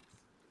sakes.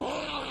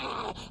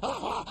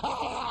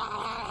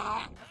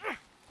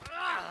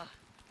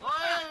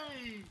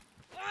 Hey!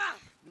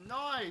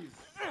 Nice!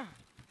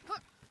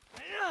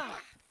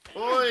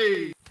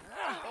 Oi!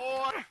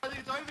 Oh, I think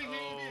it's over here,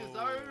 it's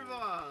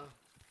over!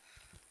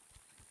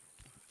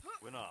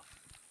 Winner.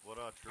 What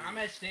are trees? I'm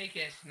a snake.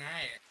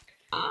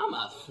 I'm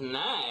a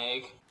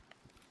snake.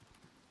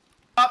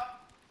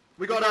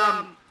 We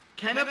got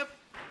Kenneth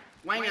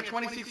weighing at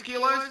 26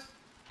 kilos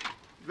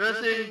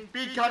versus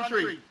Big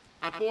Country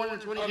at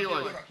 420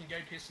 kilos. I can go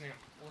piss now.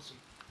 Awesome.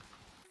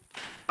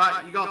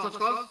 Alright, you got such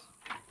close?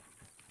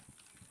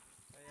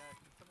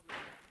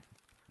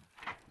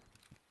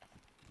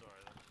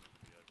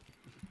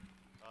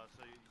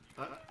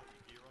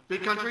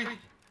 Big Country,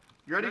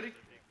 you ready?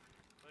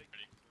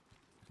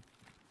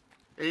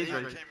 He's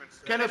ready.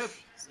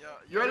 Kenneth,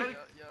 you ready?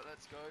 Yeah,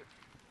 let's go.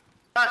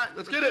 Alright,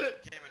 let's get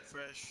it. Came in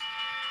fresh.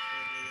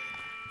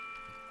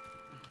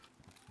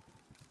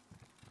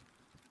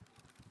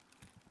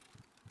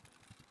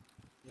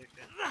 You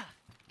can.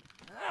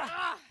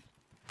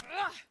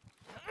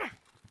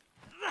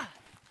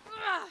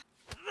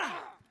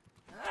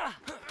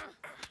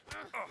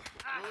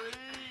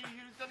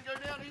 He's gonna go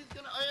down, he's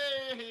gonna.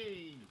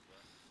 Hey!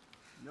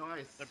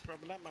 Nice. No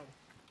problemo.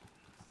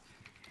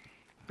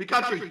 Big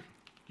Country,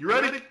 you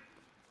ready?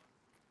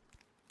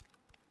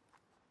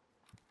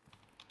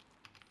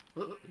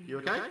 You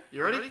okay?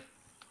 You ready?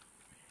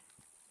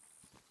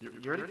 You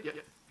ready? Yeah.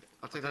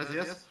 I'll take that as a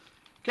yes.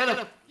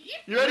 Kenneth,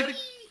 you ready?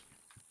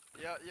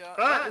 Yeah.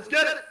 Alright, let's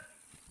get it!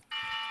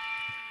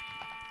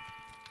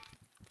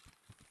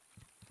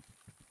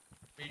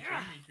 Me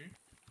too.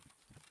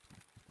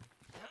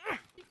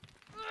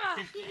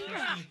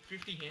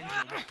 50 hands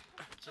on him.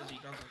 Says he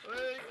doesn't.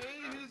 Hey,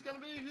 who's it gonna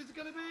be? Who's it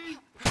gonna be?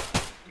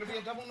 Gonna be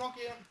a double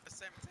knockout. The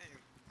same team.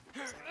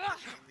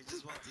 We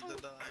just wanted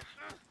to die.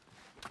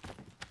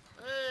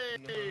 Hey,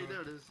 No.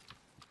 there it is.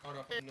 Hold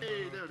up. Hey, No.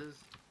 there it is.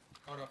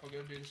 Hold up, I'll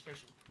go do the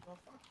special. Oh,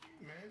 fuck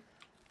you, man.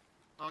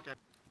 Okay.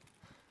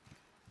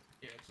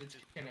 Yeah, it's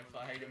Kenneth,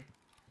 I hate him.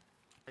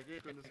 Hey,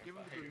 goodness, give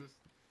him the goodness.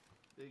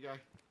 There you go.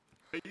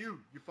 Hey, you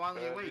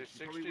finally The awake. You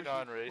probably wish 69 you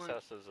weren't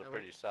recesses are awake.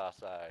 pretty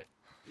sassy.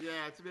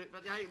 Yeah, it's a bit,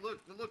 but hey, look,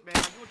 man,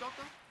 are you a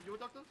doctor? Are you a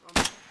doctor? I'm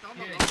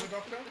Yeah, not. you a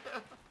doctor?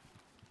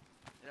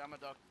 Yeah, I'm a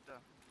doctor.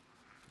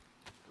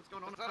 What's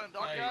going on? Was that a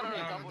knockout or a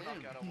double Damn.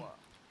 knockout or what?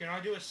 Can I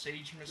do a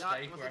siege Yeah,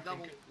 mistake it was where a I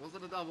double. think it...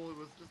 Wasn't a double, it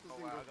was just a Oh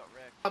single. wow, I got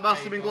wrecked. I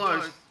must have been Hey,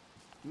 close. guys.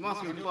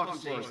 Must have I been do a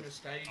fucking siege close.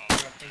 mistake where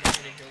I think I'm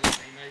gonna kill a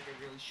teammate but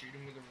really shoot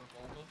him with a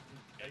revolver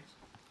in case.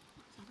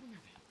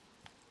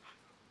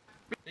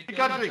 They Big kill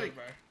each Country, other,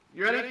 bro.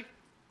 you ready? Yep.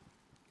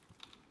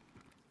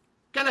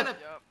 Kenneth,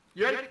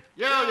 you ready?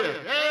 Hell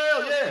yeah!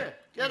 Hell yeah!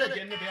 Get it!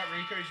 Forgetting about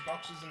Rico's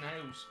boxes and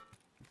nails.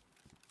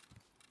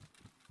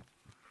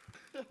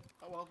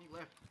 Oh well, he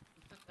left.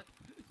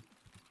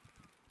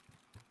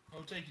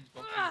 I'll take his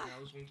boxes and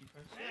nails, Winky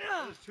Face.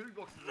 There's 2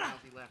 boxes of nails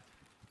he left.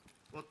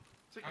 Well,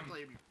 technically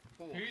it'd be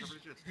 4. I'm Who's,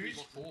 pretty sure it's 2 who's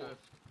boxes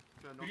fourth?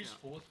 per Who's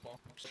knockout. fourth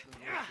box?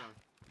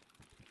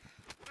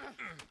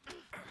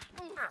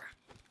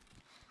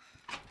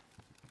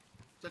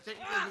 So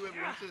technically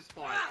whoever wins this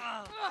fight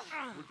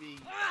would be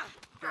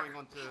going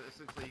on to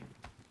essentially...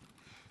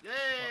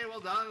 Yay,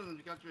 well done,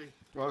 Big Country.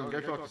 Well, go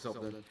fuck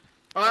yourself then.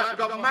 Alright, we've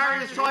got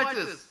Marius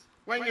Titus,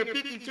 weighing at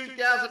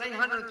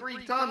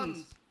 52,803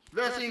 tons,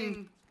 versus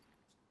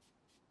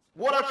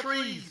What Are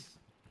Trees?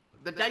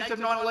 The date of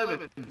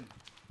 9/11. He's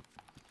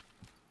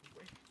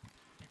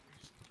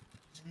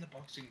in the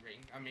boxing ring.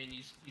 I mean,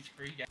 he's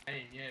free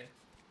game, yeah.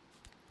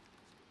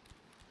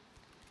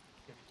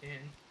 If he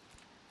can.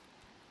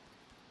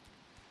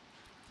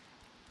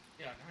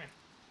 Yeah, I know.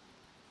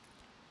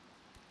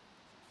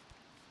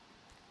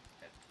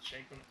 That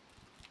shake on it.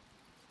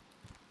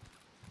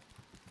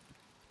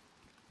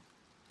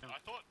 I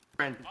thought.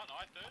 Friend. Oh, no,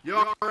 I third.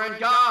 You're in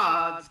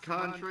God's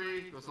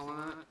country, or something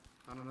like that.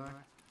 I don't know.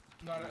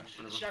 No,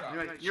 shut up.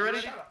 You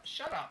ready?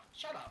 Shut up.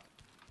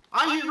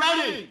 Are you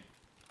ready?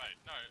 Wait,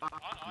 no, I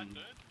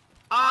third.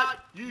 Are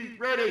you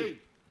ready?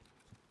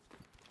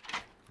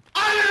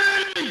 Are you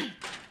ready?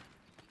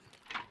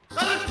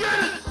 Let's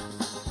get it!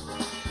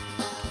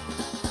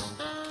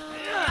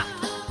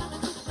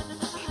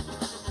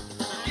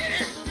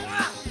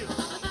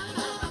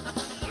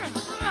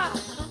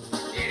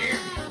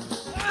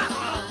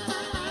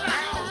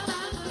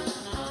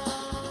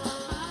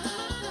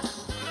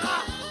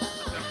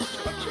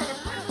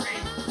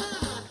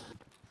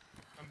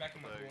 I'm back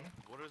in my corner.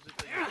 What is it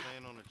that you're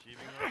planning on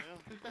achieving right now?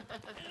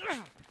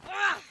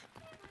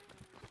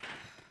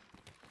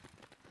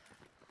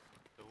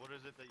 So what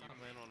is it that you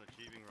plan on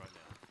achieving right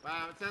now?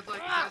 Wow, it sounds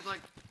like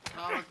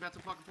Carlos about to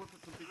fucking put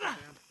some people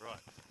down. Right.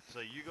 So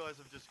you guys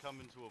have just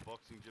come into a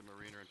boxing gym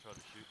arena and tried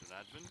to shoot an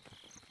admin.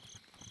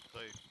 So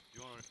do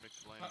you want to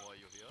explain why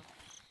you're here?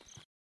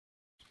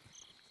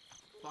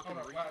 Fucking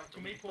Hold on, retard.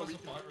 can we pause the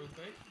fight real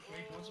quick? Can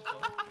we pause the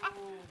fight?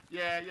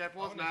 Yeah, I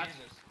pause wanna match.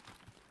 hear this.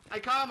 Hey,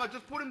 Karma,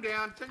 just put him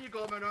down. Turn your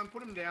god mode on,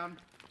 put him down.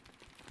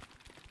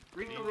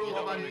 Read the rules,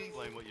 Go and buddy.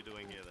 explain what you're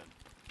doing here then.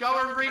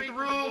 Go and read the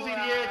rules,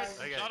 idiots.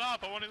 Okay. Shut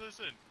up, I want to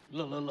listen.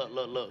 Look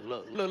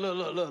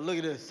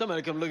at this.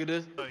 Somebody come look at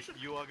this. So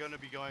you are going to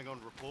be going on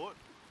report,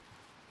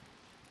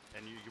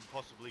 and you can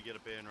possibly get a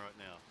ban right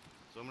now.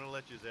 So I'm going to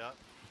let you out.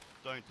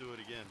 Don't do it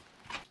again.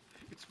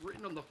 It's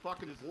written on the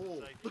fucking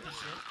wall.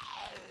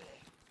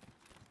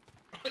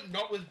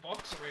 Not with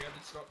box around,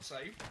 it's not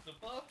safe. The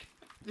fuck?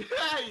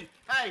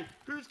 Hey,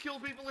 who's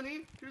killed people in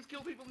here? Who's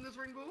killed people in this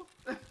ring, ball?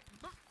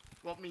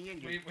 Well, me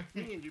and you.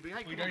 We Me and you.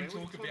 Hey, we come on, don't man,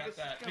 talk let's about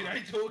that. Go We on.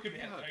 don't talk Give me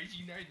a about hug. those.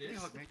 You know Give me this. a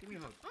hug, man. Give me a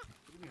hug.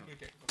 Give me a hug.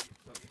 Okay.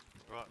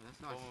 Right,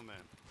 That's nice. bomber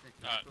man.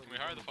 Alright, can we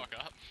hurry the fuck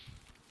up?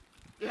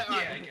 Yeah, Yeah,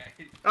 alright.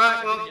 okay.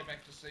 Alright, Well, well, get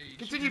back to siege.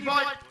 continue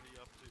fight. What are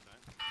you up to,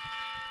 mate?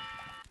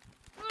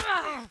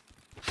 Yeah.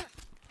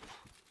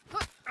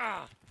 What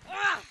are you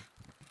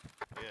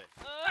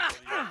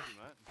up to,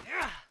 mate?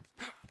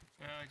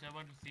 I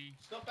want to see.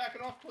 Stop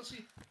backing off,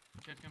 pussy.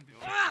 Just come to You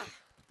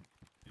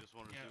just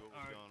wanted to see what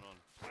was going on.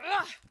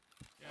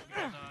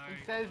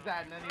 He says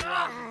that and then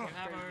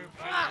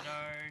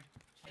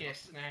he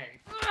Yes, snag.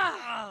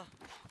 How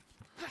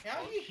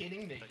are you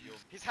hitting me?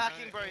 He's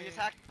hacking, bro. He's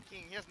hacking.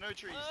 He has no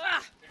trees.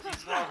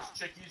 He's gloves.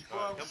 Check his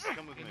Alright, gloves.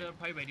 come with me. Is there a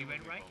pie ready, Come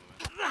with right? me,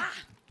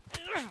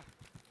 bomber man.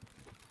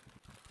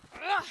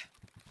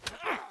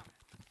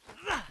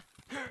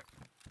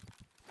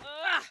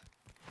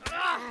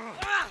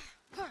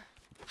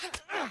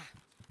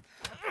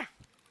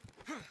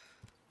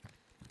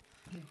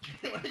 Do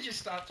you want to just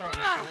start throwing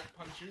short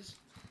punches?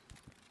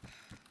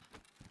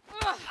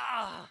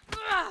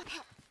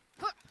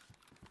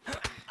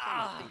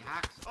 Big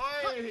hacks.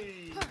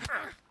 Oi!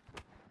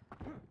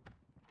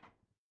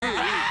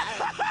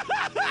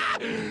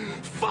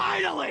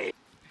 Finally!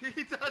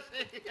 He does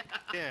it.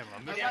 Damn, I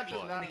missed Yeah, the keep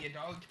fight. running, you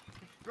dog.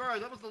 Bro,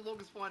 that was the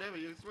longest fight ever.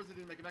 You're supposed to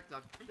didn't make it back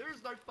time. There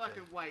is no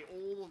fucking way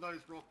all of those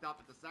rocked up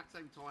at the exact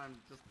same time,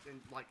 just in,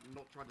 like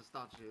not trying to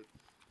start shit.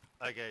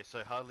 Okay,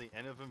 so hardly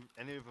any of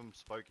them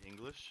spoke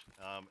English,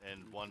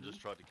 and one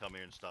just tried to come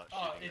here and start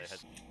shooting. They had...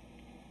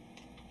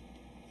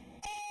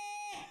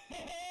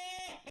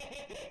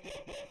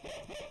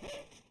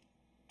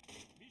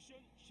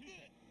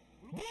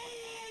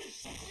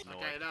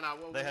 Okay,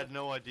 no. They had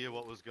no idea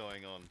what was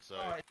going on, so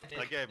I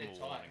gave them a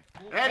warning.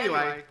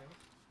 Anyway,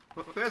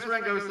 first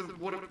round goes to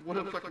water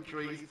fucking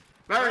trees.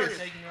 Marius,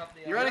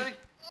 you ready?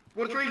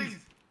 Water trees.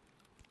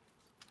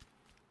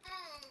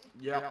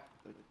 Yep.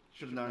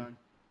 Should have known.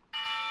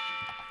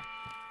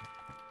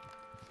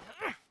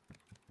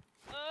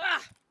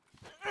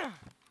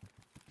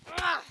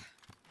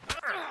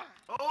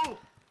 Oh!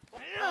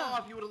 Oh,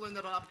 if you would have learned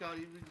that upguard,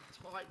 you'd been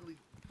tightly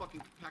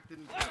fucking packed in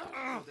the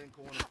goddamn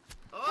corner.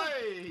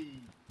 Oi!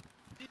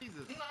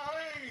 Jesus. No!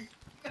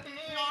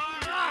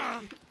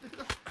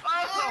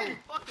 Oh!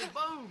 Fucking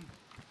boom!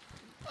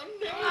 I'm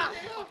never down.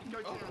 Fucking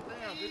go down,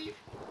 bitch.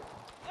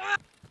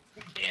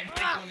 Damn,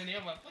 take one in the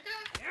other.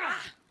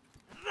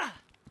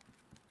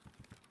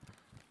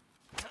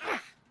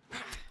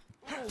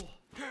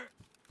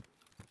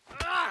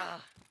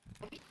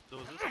 So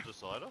is this a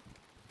decider?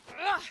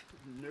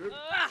 Nope.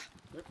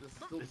 Nope, this is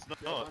still It's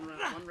not.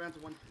 one round to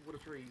one water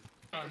trees.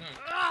 Oh no.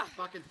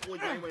 Fucking Floyd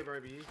Mayweather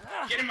over here.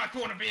 Get in my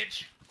corner,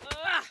 bitch.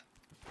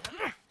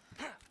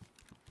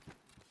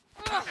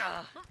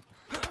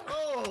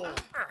 Oh!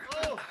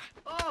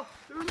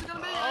 Who's it gonna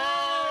be?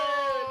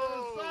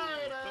 Oh!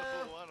 Decider!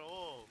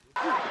 1-all.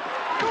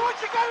 Do what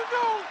you gotta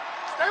do!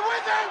 Stay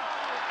with him!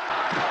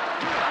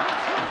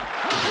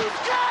 He's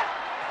cut!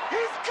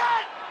 He's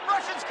cut!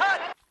 Russian's cut!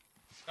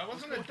 That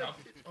wasn't a double.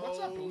 What's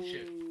that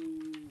bullshit?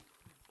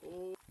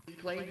 Oh, he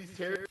claimed his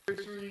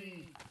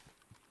territory.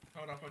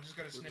 Hold up, I just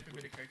gotta snip a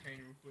bit of cocaine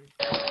real quick.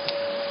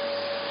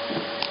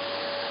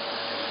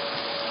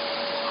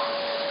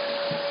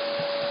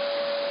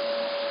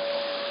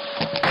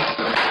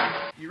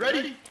 You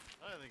ready?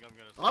 I don't think I'm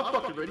gonna. I'm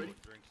fucking ready.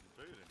 Drinks and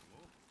food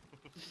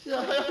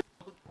anymore.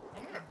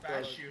 I'm gonna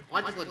bash you.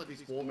 I just let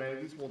these four,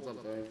 man. These ones I'm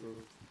saying.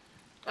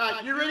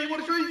 Alright, you ready,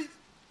 water trees?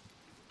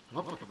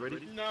 I'm fucking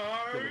ready. No.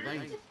 Feel my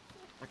veins.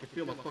 I can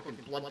feel my fucking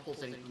blood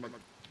pulsating from my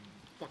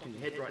fucking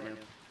head right now.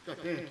 God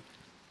damn.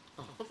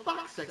 Oh, for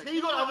fuck's sake. Now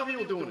you got other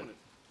people doing it.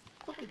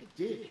 Fucking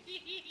dick.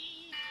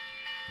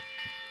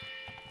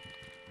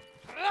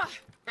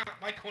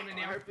 My corner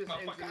now. I hope this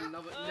ends in motherfucker.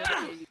 another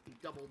never-ending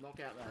double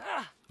knockout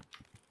there.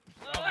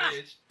 Oh,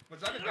 bitch. Was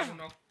that a double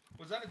knock?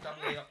 Was that a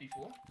double A up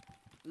before?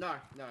 No,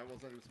 it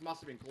wasn't. It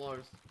must have been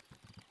close.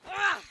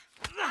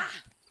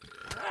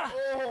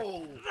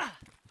 Oh!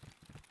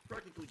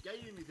 Practically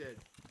gave him his head.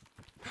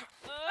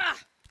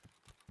 Miss.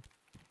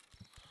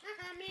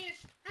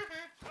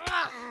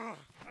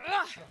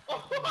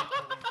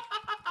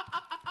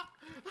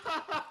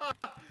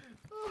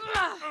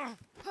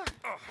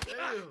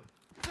 Ew.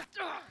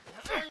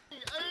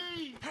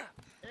 Hey!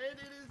 And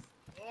it is...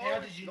 How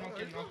did you not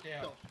get knocked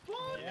out?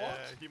 Yeah,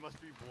 he must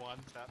be one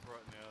tap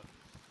right now.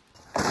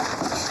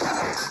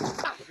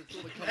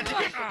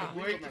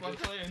 Wait, my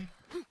plan.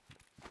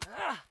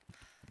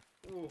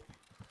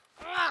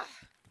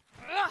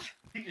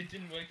 It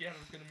didn't work out. I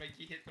was gonna make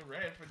you hit the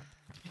ramp and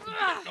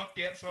knock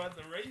outside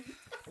the ring.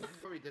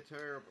 Probably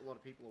deter a lot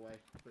of people away.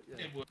 But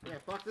yeah. It would. Yeah,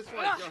 fuck this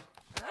way. Go.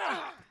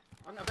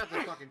 I'm about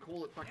to fucking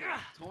call it fucking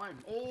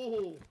time.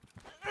 Oh!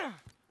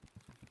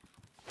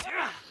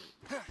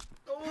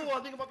 Oh, I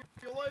think I might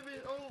be all over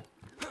it. Oh!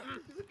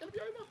 Is it gonna be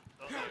over?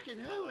 Fucking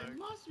hell, it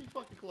must be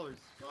fucking close.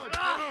 God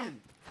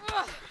damn!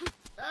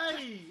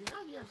 Hey!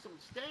 How do you have some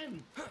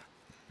stand?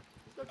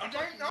 I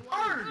don't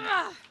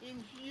know!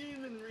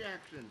 Inhuman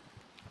reaction.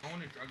 I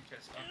want a drug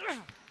tester.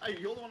 Hey,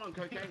 you're the one on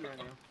cocaine right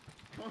now.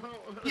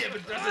 Yeah,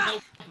 but doesn't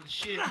help with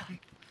shit.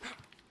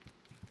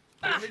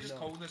 You want to just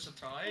call this a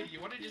tie?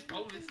 You want to just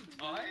call this a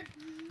tie?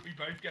 We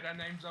both get our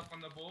names up on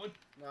the board?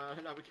 No,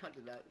 we can't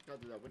do that.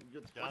 Can't do that.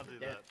 Can't do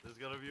that. There's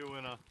gotta be a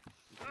winner.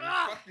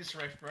 Fuck this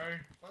ref, bro.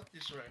 Fuck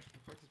this ref.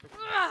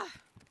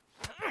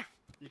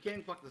 You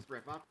can fuck this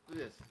ref after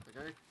this,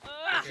 okay?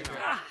 Okay,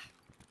 no.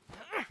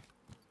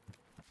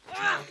 It's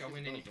not like I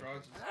win any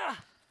prizes.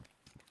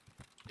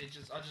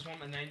 I just want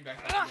my name back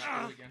up on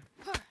that board again.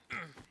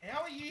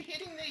 How are you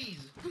hitting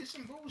these? This is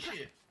some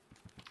bullshit.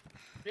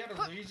 We had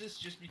to lose this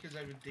just because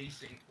they were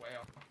desync.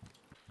 Wow.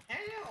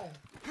 How?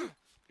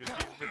 Because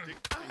he's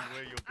predicting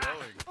where you're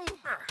going.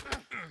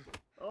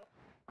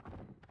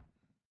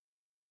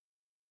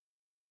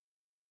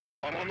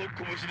 天の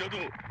拳など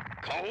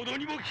かほど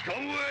にも効か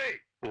んわい。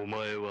お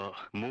前は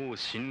もう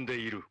死んで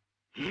いる。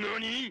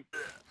何？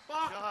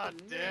 God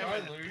Did I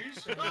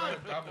lose? Or was that a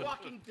double?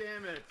 Fucking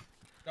damn it!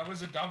 That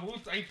was a double?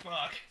 Thank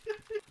fuck.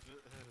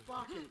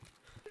 Fucking.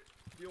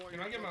 Can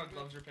I get my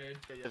gloves repaired?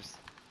 Yes.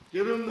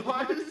 Give him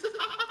knives!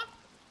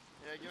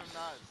 Yeah, give him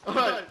knives.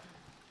 Alright.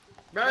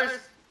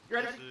 Marius, you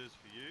ready? This is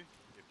for you,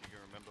 if you can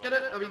remember.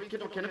 Kenneth, I mean,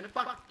 Kenneth,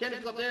 fuck,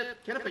 Kenneth's up there.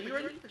 Kenneth, are you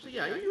ready? Actually,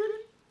 yeah, are you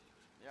ready?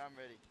 Yeah, I'm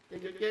ready.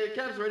 Yeah,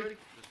 Kenneth's ready.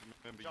 Just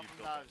remember Drop you've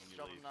him got knives,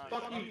 that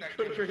drop when him you leave. knives.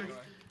 Fuck you, that country. good.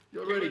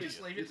 You're Can ready. we just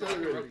leave it It's to all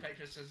like a ready. rock,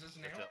 paper, scissors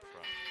now? That's up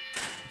front.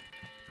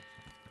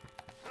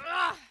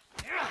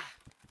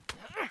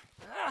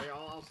 Yeah,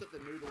 I'll set the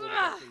noodle over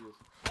there for you.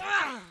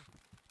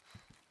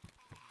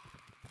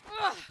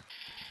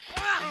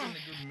 He's in a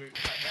good mood.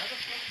 Like, how the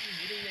fuck are you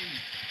hitting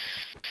these?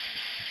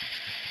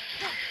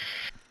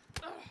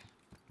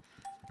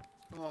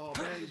 Oh,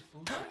 man.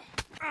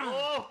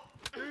 Oh,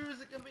 who is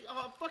it gonna be?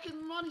 Oh, fucking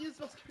money is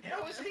supposed to be.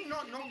 How is he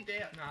not knocked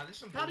out? Nah, this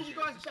is some How did you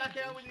guys bullshit. back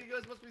out when you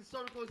guys must be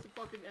so close to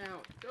fucking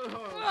out?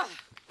 Oh.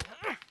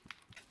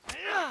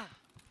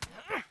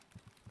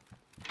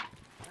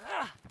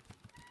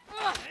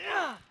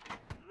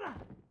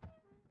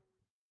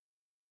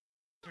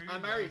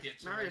 Marius,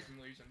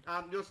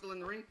 you're still in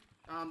the ring.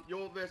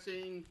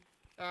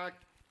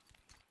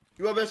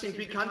 You're versing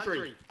Big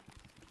Country.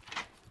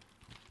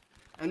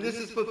 And this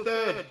is for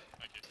third.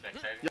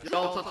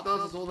 Y'all touch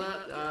does all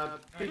that.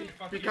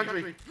 Big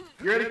Country.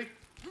 You ready?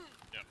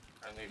 Yep.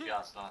 I moved your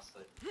ass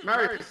nicely.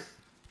 Marius,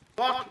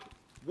 fuck,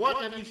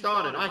 what have you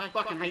started? I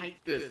fucking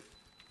hate this.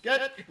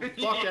 Get the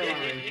fuck out of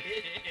here.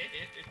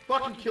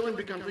 Fucking kill him,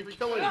 Big Country,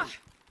 kill him.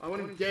 I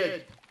want him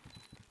dead.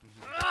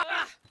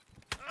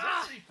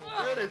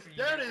 There it is,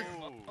 there it is.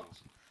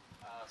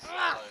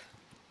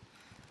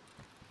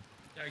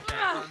 Okay,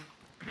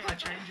 I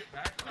change it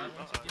back. I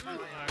want to give my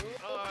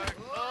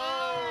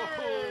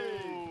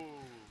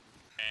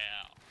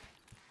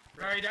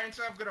Bro, don't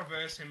say I've got to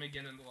verse him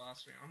again in the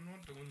last round. I'm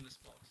not doing this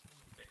box.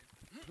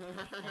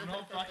 I'm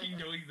not fucking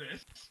doing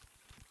this.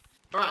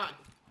 Alright.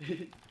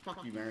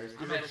 Fuck you, Marius.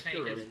 I'm at snake,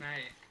 it's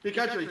snake. Big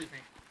Country.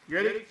 You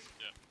ready? Yep.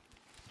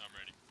 I'm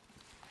ready.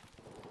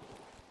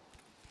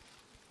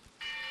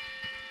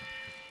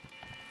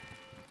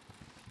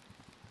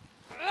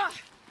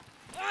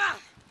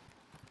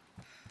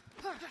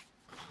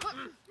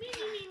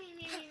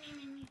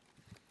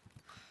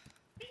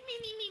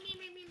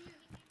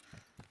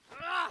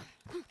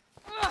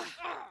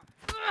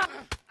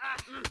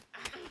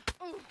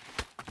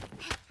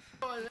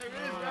 Oh, there it is,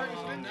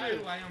 Oh, no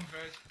way I'm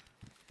first.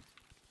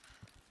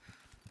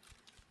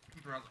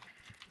 Brother.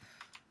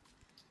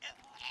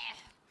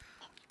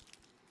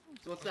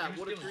 So what's that?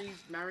 Water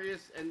Trees,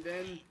 Marius, and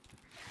then...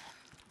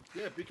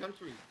 Yeah, Big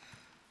Country.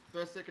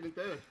 First, second, and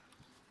third.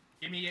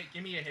 Give me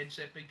a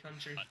headset, Big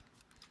Country.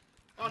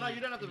 Oh no,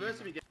 you don't have to verse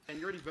him again.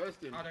 You already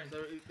versed him. I don't.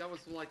 So that was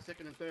for like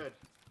second and third.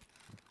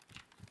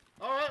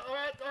 Alright.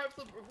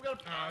 So we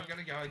got I've got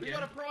to go again. We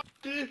got a prize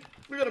here.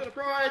 We got a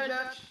prize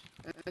match.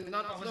 And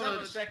not, Oh, was not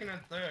that the second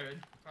and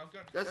third? I've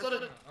got. That's not a.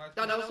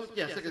 No, that was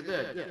second and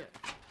third.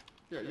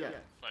 Yeah.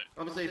 Wait.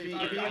 Obviously, if he, So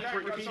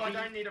I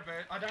don't need a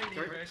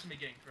verse him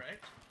again,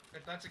 correct?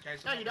 If that's the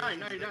case. No, you don't.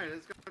 No, you don't.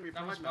 It's gonna be a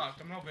That was prize match.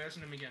 fucked. I'm not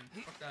versing him again.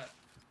 Fuck that.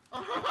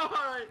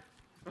 Alright.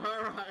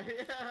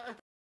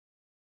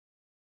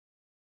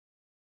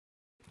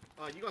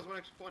 Oh, you guys want to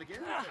actually fight again?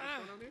 Is that what's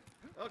going on here?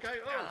 Okay,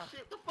 oh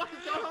shit, what the fuck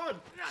is going on?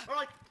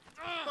 Alright,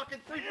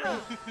 fucking free for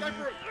all, go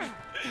for it!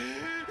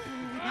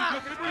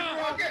 Fucking free for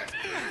all!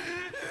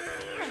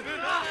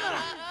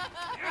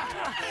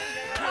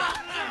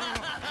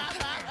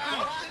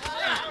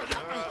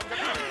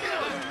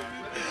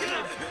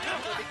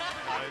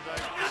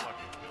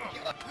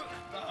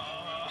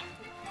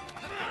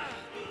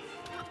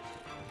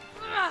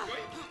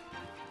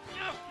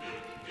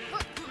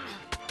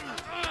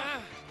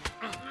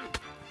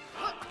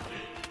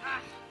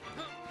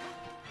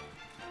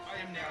 I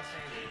am now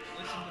saying,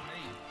 listen to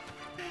me.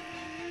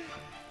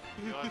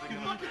 You guys are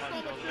gonna punch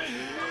on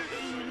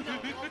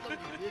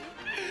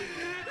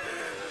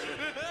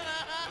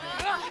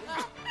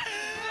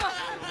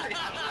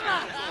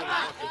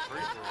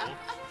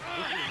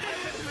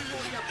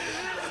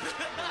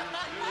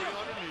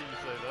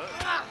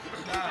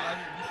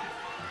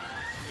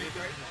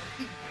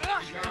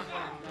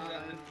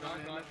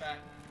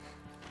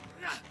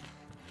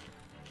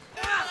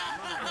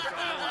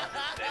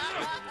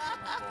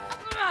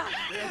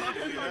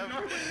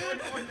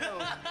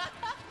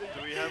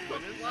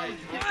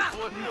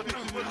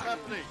What's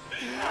happening?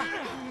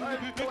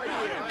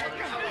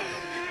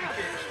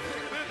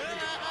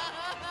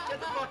 Get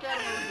the fuck out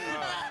of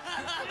here.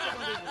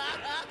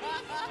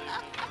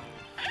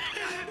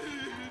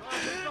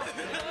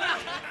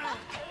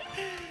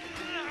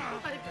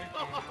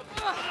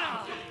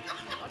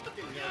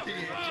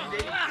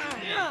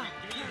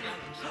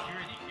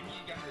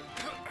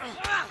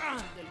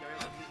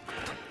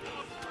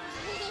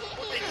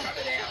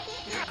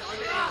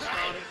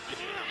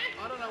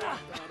 I don't know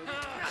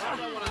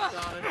what I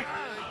started.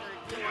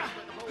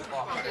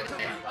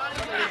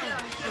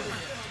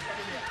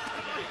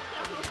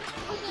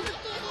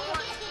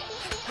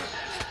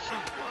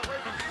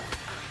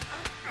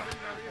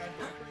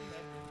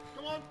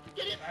 Come on,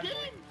 get him! Get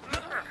him!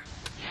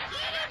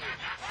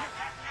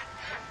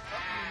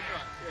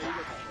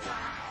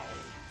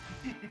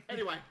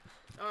 Anyway,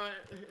 alright.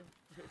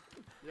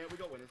 Yeah, we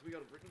got winners. We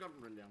got them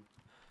written down.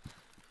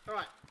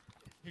 Alright.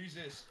 Who's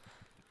this?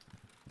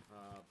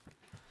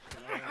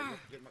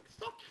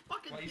 Stop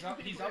fucking. Well, he's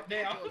up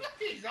now.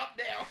 He's up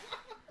now.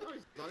 No,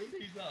 he's not.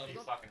 He's up.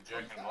 He's fucking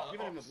jerking him off.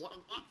 Giving him a what?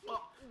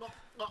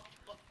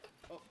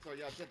 Oh, sorry,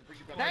 yeah, I said to bring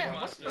you back. Damn,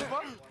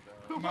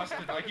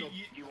 Mustard, I hit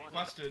you.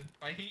 Mustard,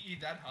 I hit you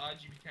that hard.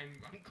 You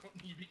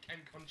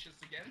became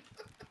conscious again.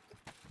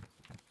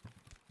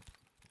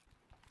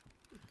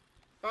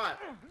 Alright.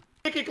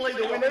 Technically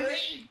the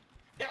winners.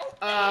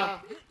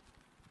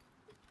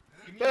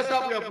 First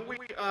up we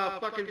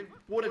have fucking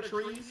Water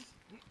Trees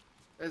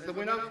as the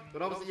winner,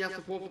 but obviously he has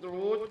to forfeit the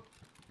reward.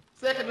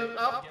 Second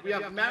up we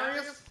have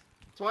Marius,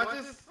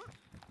 Titus?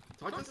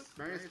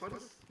 Marius,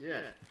 Titus?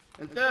 Yeah.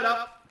 And third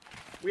up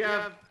we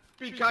have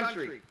Big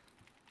Country.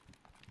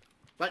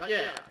 But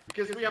yeah,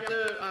 because we have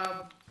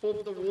to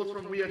forfeit the rewards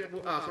from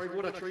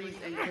Water Trees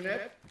and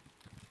Kenneth.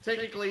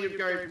 Technically, you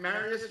go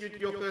Marius,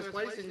 you're first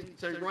place, and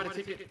so you write a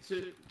ticket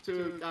to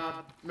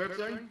Merc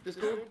Zone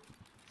Discord,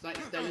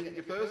 stating that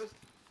you're first.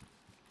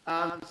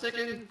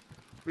 Second,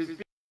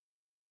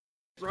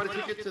 write a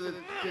ticket to the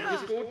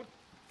Discord,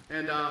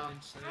 and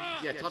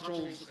yeah, touch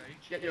all,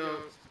 get your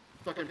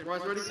fucking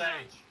prize ready.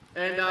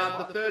 And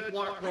the third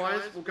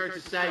prize will go to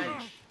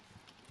Sage.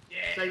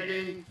 Same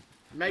thing.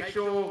 Make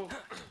sure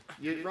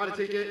you write a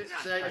ticket,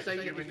 say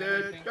you get your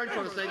third. Don't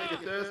try to say that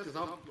you're first, because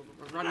I'm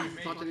running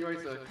this touch anyway,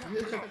 so.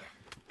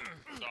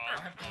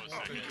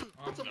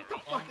 What the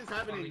fuck is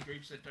happening?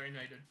 Groups that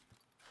donated.